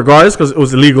knockdown regardless because it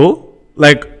was illegal.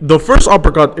 Like the first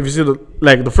uppercut, if you see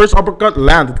the first uppercut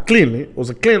landed cleanly. It was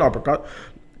a clean uppercut.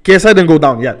 KSI didn't go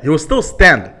down yet. He was still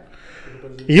standing.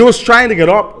 He was trying to get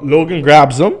up. Logan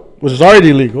grabs him, which is already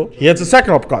illegal. He hits a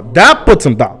second uppercut. That puts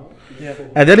him down. Yeah.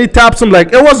 And then he taps him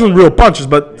like it wasn't real punches,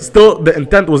 but still the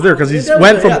intent was there because he Yeah,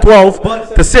 went from yeah. 12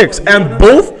 But- to 6, and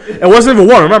both it wasn't even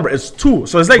one. Remember, it's 2.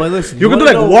 So it's like But listen, you can do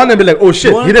wanna like know- one and be like, oh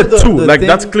shit, You wanna he know did 2. the Like thing-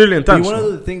 that's clearly You want to intentional.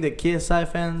 know the thing that KSI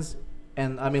fans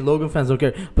and I mean Logan fans don't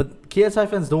care, but KSI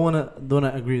fans don't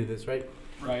wanna agree to this, right?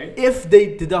 Right. If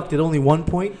they deducted only 1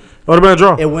 point, It would have been a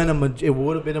draw. it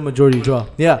would have been a majority draw.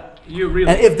 Yeah. You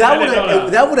really. And if I didn't know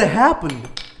that would have happened,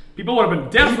 people would have been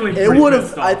definitely. it pretty would pissed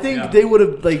have. off, I think yeah. they would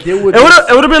have like they would. It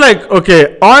would have been like,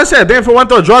 okay, honestly, I think if it went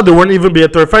to a draw, there wouldn't even be a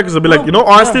third fight because they'd be like, you know,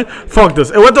 honestly, fuck this.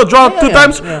 It went to a draw Yeah, 2 yeah,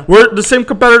 times. yeah. We're the same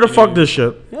competitor. Fuck this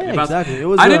shit. Yeah, But exactly. It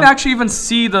was. I didn't actually even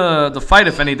see the fight,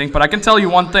 if anything, but I can tell you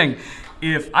one thing.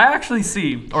 If I actually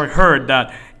see or heard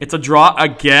that it's a draw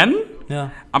again, Yeah.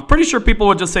 I'm pretty sure people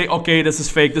would just say, okay, this is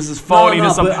fake, this is phony, no,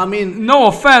 this is but something. I mean- no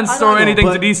offense I or know, anything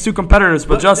to but- these two competitors,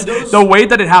 but but just those- the way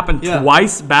that it happened Yeah.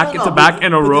 twice back No, to no, back but-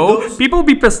 in a but row, those- people would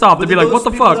be pissed off. They'd be like, what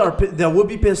the fuck? That would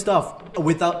be pissed off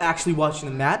without actually watching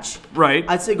the match. Right.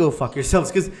 I'd say go fuck yourselves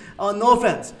because no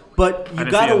offense, but you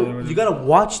didn't see it. you gotta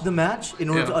watch the match in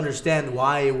order Yeah. to understand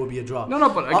why it would be a draw. No,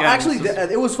 but again, actually, it's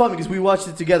just- it was fun because we watched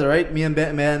it together, right? Me and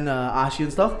Batman, Ashi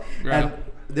and stuff, Yeah. and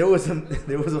there was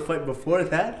a fight before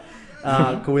that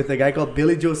with a guy called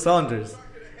Billy Joe Saunders,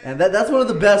 and that's one of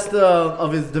the best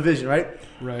of his division, right?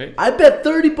 Right. I bet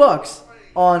 $30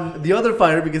 on the other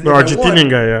fighter because The if I won- Argentinian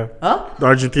guy, yeah. Huh? The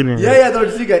Argentinian guy. Yeah, the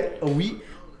Argentinian guy.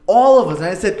 All of us, and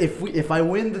I said, if I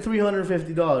win the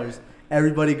 $350,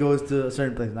 everybody goes to a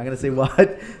certain place. I'm not gonna say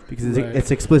what because Right. it's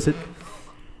explicit.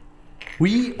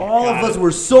 All of us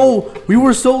were so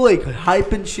like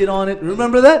hyping shit on it.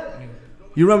 Remember that?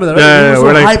 You remember that? Right? Yeah, we were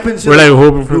we're like- hyping shit we're like on-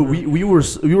 hoping for-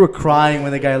 Dude, we were crying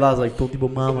when the guy lost. Like, "Tô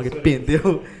tipo mama, que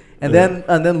pendejo." And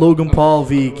then Logan Paul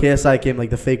v KSI came like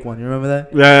the fake one. You remember that?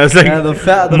 Yeah, it's like Yeah, the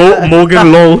fat-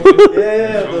 Morgan Low.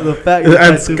 Yeah. The fact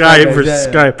And Skype versus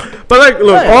Skype. But like,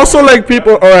 look, also like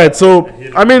people. All right, so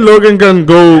I mean, Logan can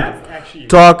go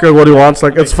talk what he wants.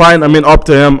 Like, it's fine. I mean, up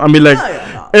to him. I mean, like,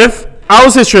 if I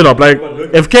would say straight up, like,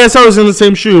 if KSI was in the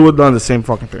same shoe, he would have done the same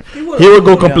fucking thing. He would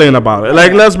go complain about it.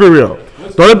 Like, let's be real.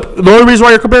 The only reason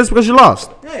why you're complaining is because you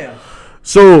lost. Yeah.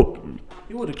 So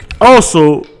He would have.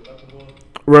 also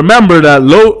remember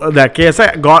that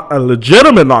KSI got a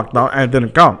legitimate knockdown and it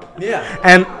didn't count. Yeah.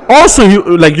 And also,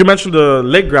 you mentioned the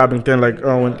leg grabbing thing, like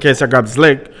when KSI grabbed his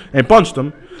leg and punched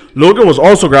him, Logan was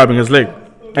also grabbing his leg.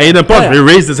 And he didn't punch him. He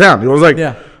raised his hand. He was like,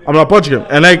 Yeah. I'm not punching him.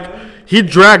 And like, he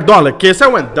dragged on. Like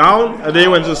KSI went down and they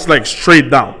went just like straight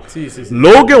down. See.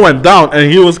 Logan went down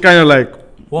and he was kind of like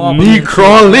Wobbling knee and shit.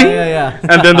 crawling. Yeah.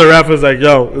 And then the ref was like,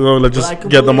 yo, let's But I just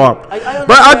get them up. I But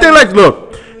I understand. think like,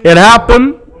 look, it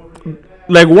happened.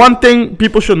 Like one thing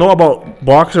people should know about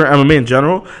boxing or MMA in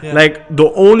general, Yeah. like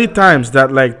the only times that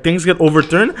like things get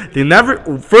overturned, they never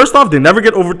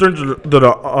get overturned to the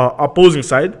opposing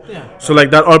side. Yeah. So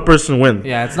like that other person wins.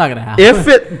 Yeah, it's not gonna happen. If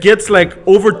it gets like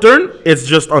overturned, it's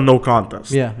just a no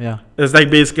contest. yeah. It's like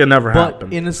basically never But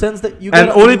happened. in a sense that you And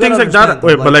gotta, only you gotta things like that. understand,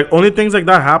 Wait, but like only things like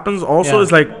that happens also Yeah.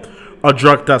 is like a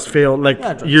drug test failed like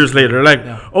Yeah, drug years later. Like,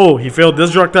 Yeah. oh, he failed this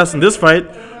drug test in this fight,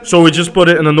 so we just put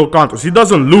it in a no contest. He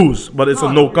doesn't lose, but it's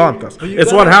a no contest. But you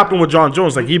It's what gotta- happened with John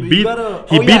Jones. Like he you beat gotta-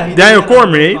 he oh, yeah, beat he did Daniel get a no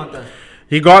Cormier. contest.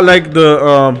 He got like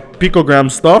the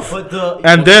picogram stuff, But the,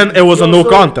 and then it was he a no also-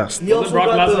 contest. He also Brock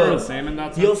got Lesnar the, the same in that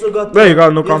he sense? also got Yeah, he got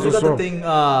a no he also contest got as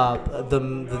the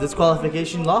thing, the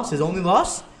disqualification loss, his only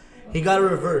loss. He got it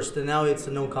reversed, and now it's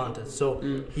a no contest. So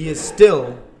he is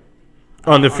still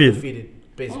Undefeated.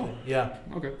 basically. Yeah.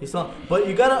 Okay. He's not. But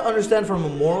you gotta understand from a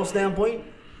moral standpoint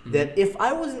that if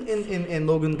I was in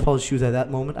Logan Paul's shoes at that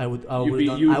moment, I would be-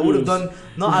 have you done. I would have lose. done.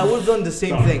 No, I would have done the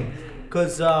same thing.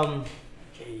 Cause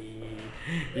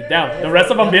You're down. The rest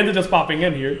of Ambiente just popping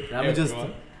in here. let me Yeah, just. go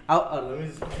on. Let me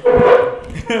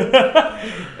just.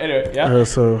 Anyway, yeah.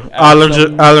 So Alan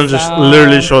just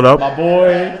literally showed up. My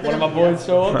boy, one of my boys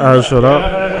showed up. Alan showed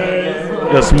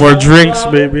up. Got some more drinks,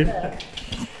 baby.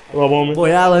 Well, woman.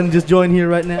 Boy, Alan just joined here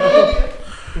right now.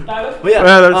 But Yeah,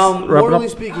 yeah, let's wrap it morally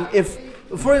up. speaking, if,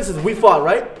 for instance, we fought,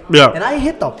 right? Yeah. And I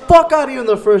hit the fuck out of you in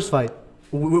the first fight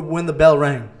when the bell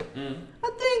rang. I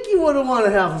think you would have wanted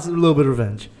to have a little bit of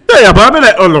revenge. Yeah, but I mean,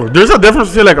 like, oh look, there's a difference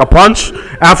between like a punch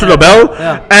after the bell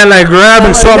Yeah. and like grabbing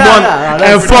Yeah, someone yeah, and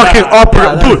that's- fucking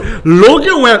uppercut. yeah, Dude,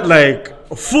 Logan went like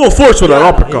full force with that Yeah,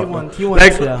 uppercut. he went,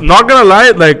 Like, yeah. not gonna lie,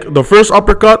 like the first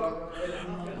uppercut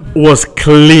was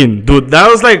clean, dude. That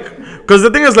was like, cause the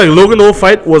thing is, like Logan the whole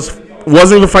fight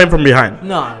wasn't even fighting from behind.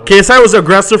 No. KSI was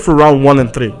aggressive for round 1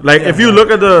 and 3. Like, if you look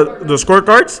at the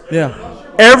scorecards, Yeah.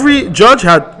 every judge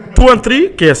had 2 and 3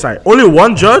 KSI. Only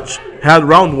one judge had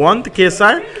round 1 to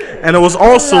KSI, and it was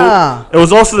also Yeah.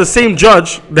 the same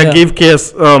judge that Yeah.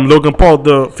 gave Logan Paul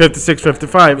the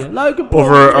 56-55 Logan Paul.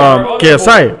 over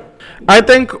KSI. I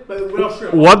think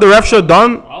what the ref should have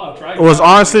done was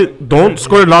honestly don't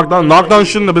score the knockdown. Knockdown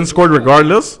shouldn't have been scored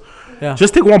regardless. Yeah.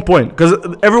 Just take 1 point, because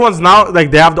everyone's now like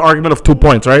they have the argument of 2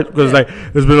 points, right? Because like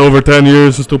it's been over 10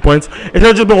 years, it's 2 points. It should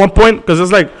have just been 1 point, because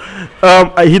it's like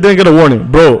he didn't get a warning,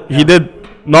 bro. He did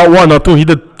not 1, not 2. He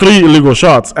did 3 illegal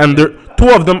shots, and 2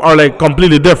 of them are like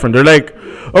completely different. They're like,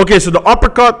 okay, so the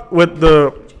uppercut with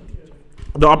the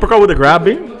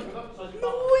grabbing,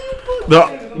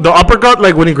 the uppercut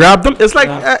like when he grabbed them, it's like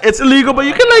it's illegal, but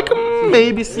you can like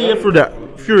maybe see it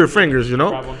through your fingers, you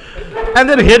know. And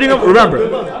then hitting him, remember,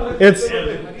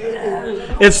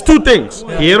 it's 2 things.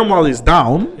 He hit him while he's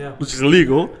down, which is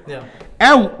illegal, Yeah.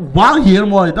 and while he hit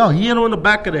him while he's down, he hit him in the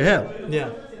back of the head. Yeah.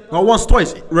 Not once,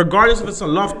 twice. Regardless if it's a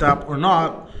love tap or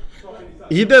not,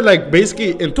 he did like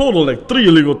basically in total like 3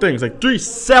 illegal things, like 3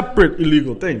 separate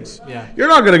illegal things. Yeah. You're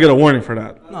not gonna get a warning for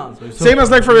that. No, so Same as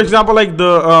like for example like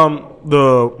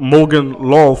the Morgan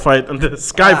Lawal fight and the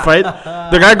Sky fight,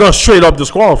 the guy got straight up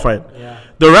disqualified. Yeah.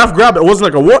 The ref grabbed it. It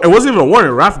wasn't like it wasn't even a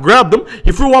warning. Ref grabbed him.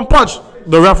 He threw 1 punch.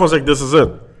 The ref was like, "This is it."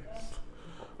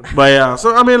 But yeah,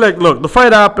 so I mean, like, look, the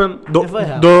fight happened.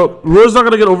 The rule's not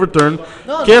gonna get overturned.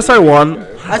 No, KSI won.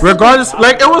 I still Regardless,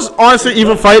 like it was honestly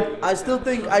even fight. I still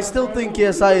think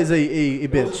KSI is a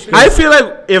bitch. I feel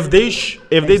like if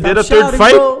they did a third shouting,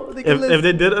 fight, bro. They can live. if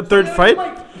they did a third fight,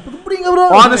 Bring him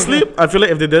up. honestly, I feel like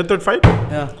if they did a third fight,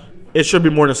 Yeah. it should be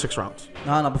more than 6 rounds.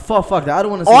 No, but fuck that. I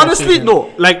don't want to see Honestly, that shit again. no.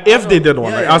 Like if they did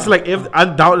one, Yeah, like, yeah. I was like, if I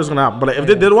doubt it's gonna happen, but like, if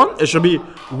they did one, it should be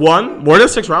 1 more than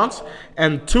 6 rounds,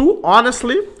 and 2.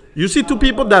 Honestly, you see 2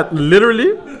 people that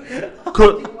literally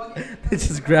could. They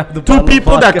just grabbed the 2 bottle of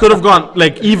people that vodka. could have gone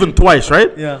like even twice,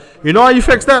 right? Yeah. You know how you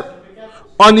fix that?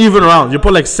 Uneven rounds. You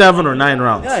put like 7 or 9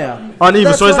 rounds. Yeah. Uneven.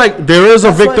 That's So it's why- like there is a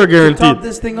That's why, victor to guaranteed. top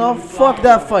this thing off, fuck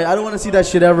that fight. I don't want to see that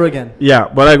shit ever again. Yeah,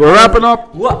 but like we're wrapping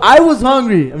up. Well, I was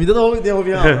hungry. I mean, that's the only thing over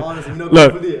here. Honestly, no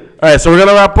Look, good idea. all right, so we're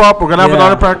gonna wrap up. We're gonna have Yeah.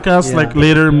 another podcast Yeah. like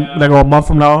later, like a month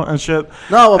from now and shit.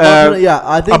 No, yeah,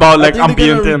 I think about, I like, think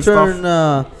they're gonna ambiente and stuff. return,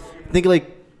 I think like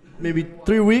maybe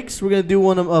 3 weeks. We're gonna do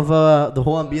one of the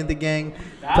whole ambiente gang.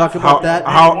 Talk about that.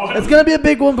 It's gonna be a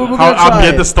big one, but we're How gonna try.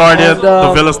 Ambiente started, And,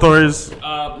 the Villa stories.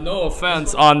 No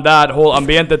offense on that whole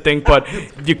ambiente thing, but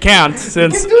you can't We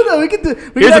since. can do that. We can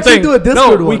Here's actually the thing. do a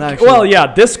Discord no, one. Actually. well, yeah,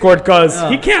 Discord, cause Yeah.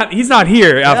 he can't. He's not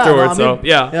here Yeah, no, afterwards. I mean, so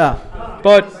yeah. Yeah.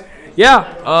 But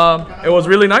yeah, it was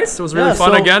really nice. It was really Yeah,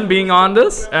 fun so- again being on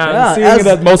this and Yeah, seeing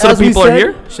that most of as the we people are said,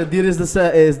 here. Shadir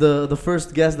is the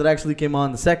first guest that actually came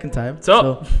on the second time.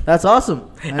 So- that's awesome.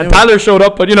 And Tyler showed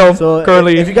up, but So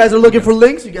currently if you guys are looking for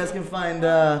links, you guys can find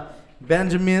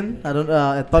Benjamin. I don't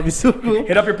at Papi Suku.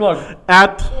 hit up your plug.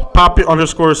 At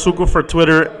Papi_Suku for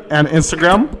Twitter and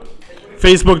Instagram.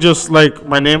 Facebook, just like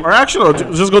my name, or actually, no,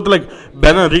 just go to like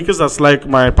Ben Enriquez. That's like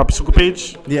my Papi Suku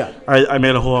page. Yeah. I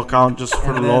made a whole account just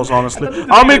for the And then- laws. Honestly,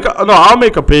 I'll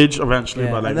make a page eventually,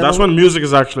 Yeah, but like and then that's we- when music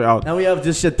is actually out. Now we have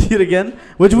just Shadir again,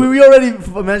 which we already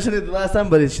mentioned it the last time,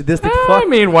 but it's Shadistic I fuck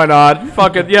mean, why not?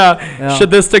 Fuck it, yeah. Yeah.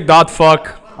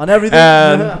 Shadistic.fuck. on everything.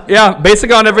 And yeah,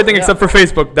 basically on everything Yeah. except for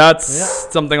Facebook. That's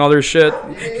something other shit.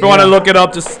 If you want to look it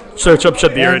up, just search up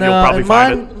Shadir and, you'll probably and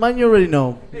find it. mine you already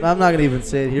know. I'm not gonna even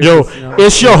say it here. Yo, 'cause, you know.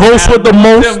 it's your host with the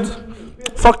most. Tim.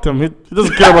 Fuck him. He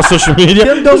doesn't care about social media.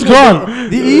 Tim He's don't gone.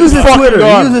 He uses Fucking Twitter.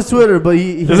 gone. He uses Twitter, but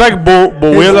he It's like Boela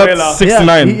Boela.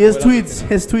 69. his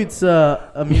tweets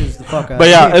amuse the fuck out. But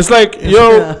yeah, it's like,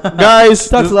 yo, guys,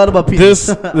 Talks a lot about people. this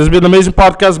has been an amazing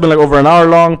podcast. It's been like over an hour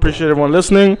long. Appreciate everyone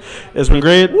listening. It's been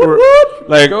great.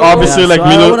 Like Go. obviously, Yeah, like so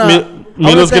I Milo, wanna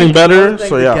Milo's getting thank- I better. wanna thank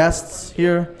So the yeah, guests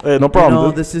here. hey, no problem. You know,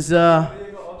 dude. this is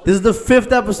the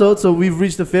 5th episode, so we've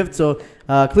reached the 5th. So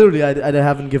clearly, I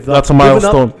haven't given up. That's a given up.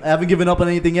 milestone. I haven't given up on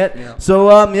anything yet. So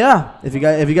yeah, if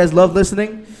you guys love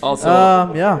listening, Also,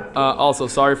 yeah, also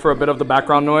sorry for a bit of the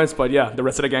background noise, but yeah, the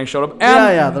rest of the gang showed up and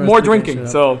Yeah, the rest more of the gang drinking.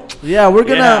 showed So yeah, we're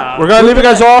gonna. Yeah. We're gonna leave you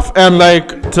guys off, and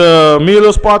like to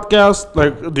Milo's podcast.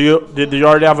 Like, did you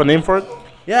already have a name for it?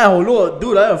 Yeah, well, no,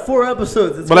 dude, I have 4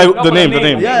 episodes. It's But called- like the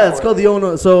name. yeah, it's called the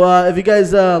Ono. So if you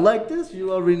guys like this,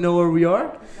 you already know where we are,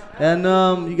 and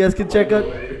you guys can check out.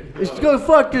 You should go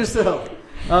fuck yourself.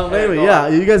 Anyway, yeah,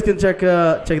 you guys can check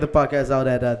the podcast out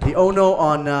at the Ono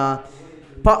on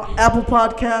Apple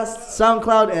Podcasts,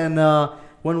 SoundCloud, and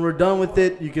when we're done with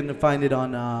it, you can find it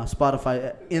on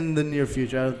Spotify in the near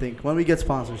future. I don't think when we get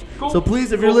sponsors. So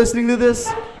please, if you're listening to this,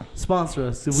 sponsor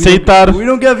us. We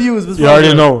don't get views. But You already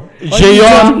sponsor us. know. Why are you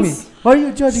judging me? Jayon, Why are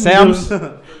you judging Sam's. me?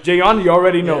 Jayon, you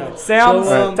already know. Yeah. Sam,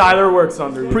 So, Tyler works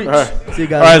under you. Preach. Alright. See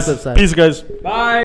you All guys on the flip right, side. peace, guys. Bye.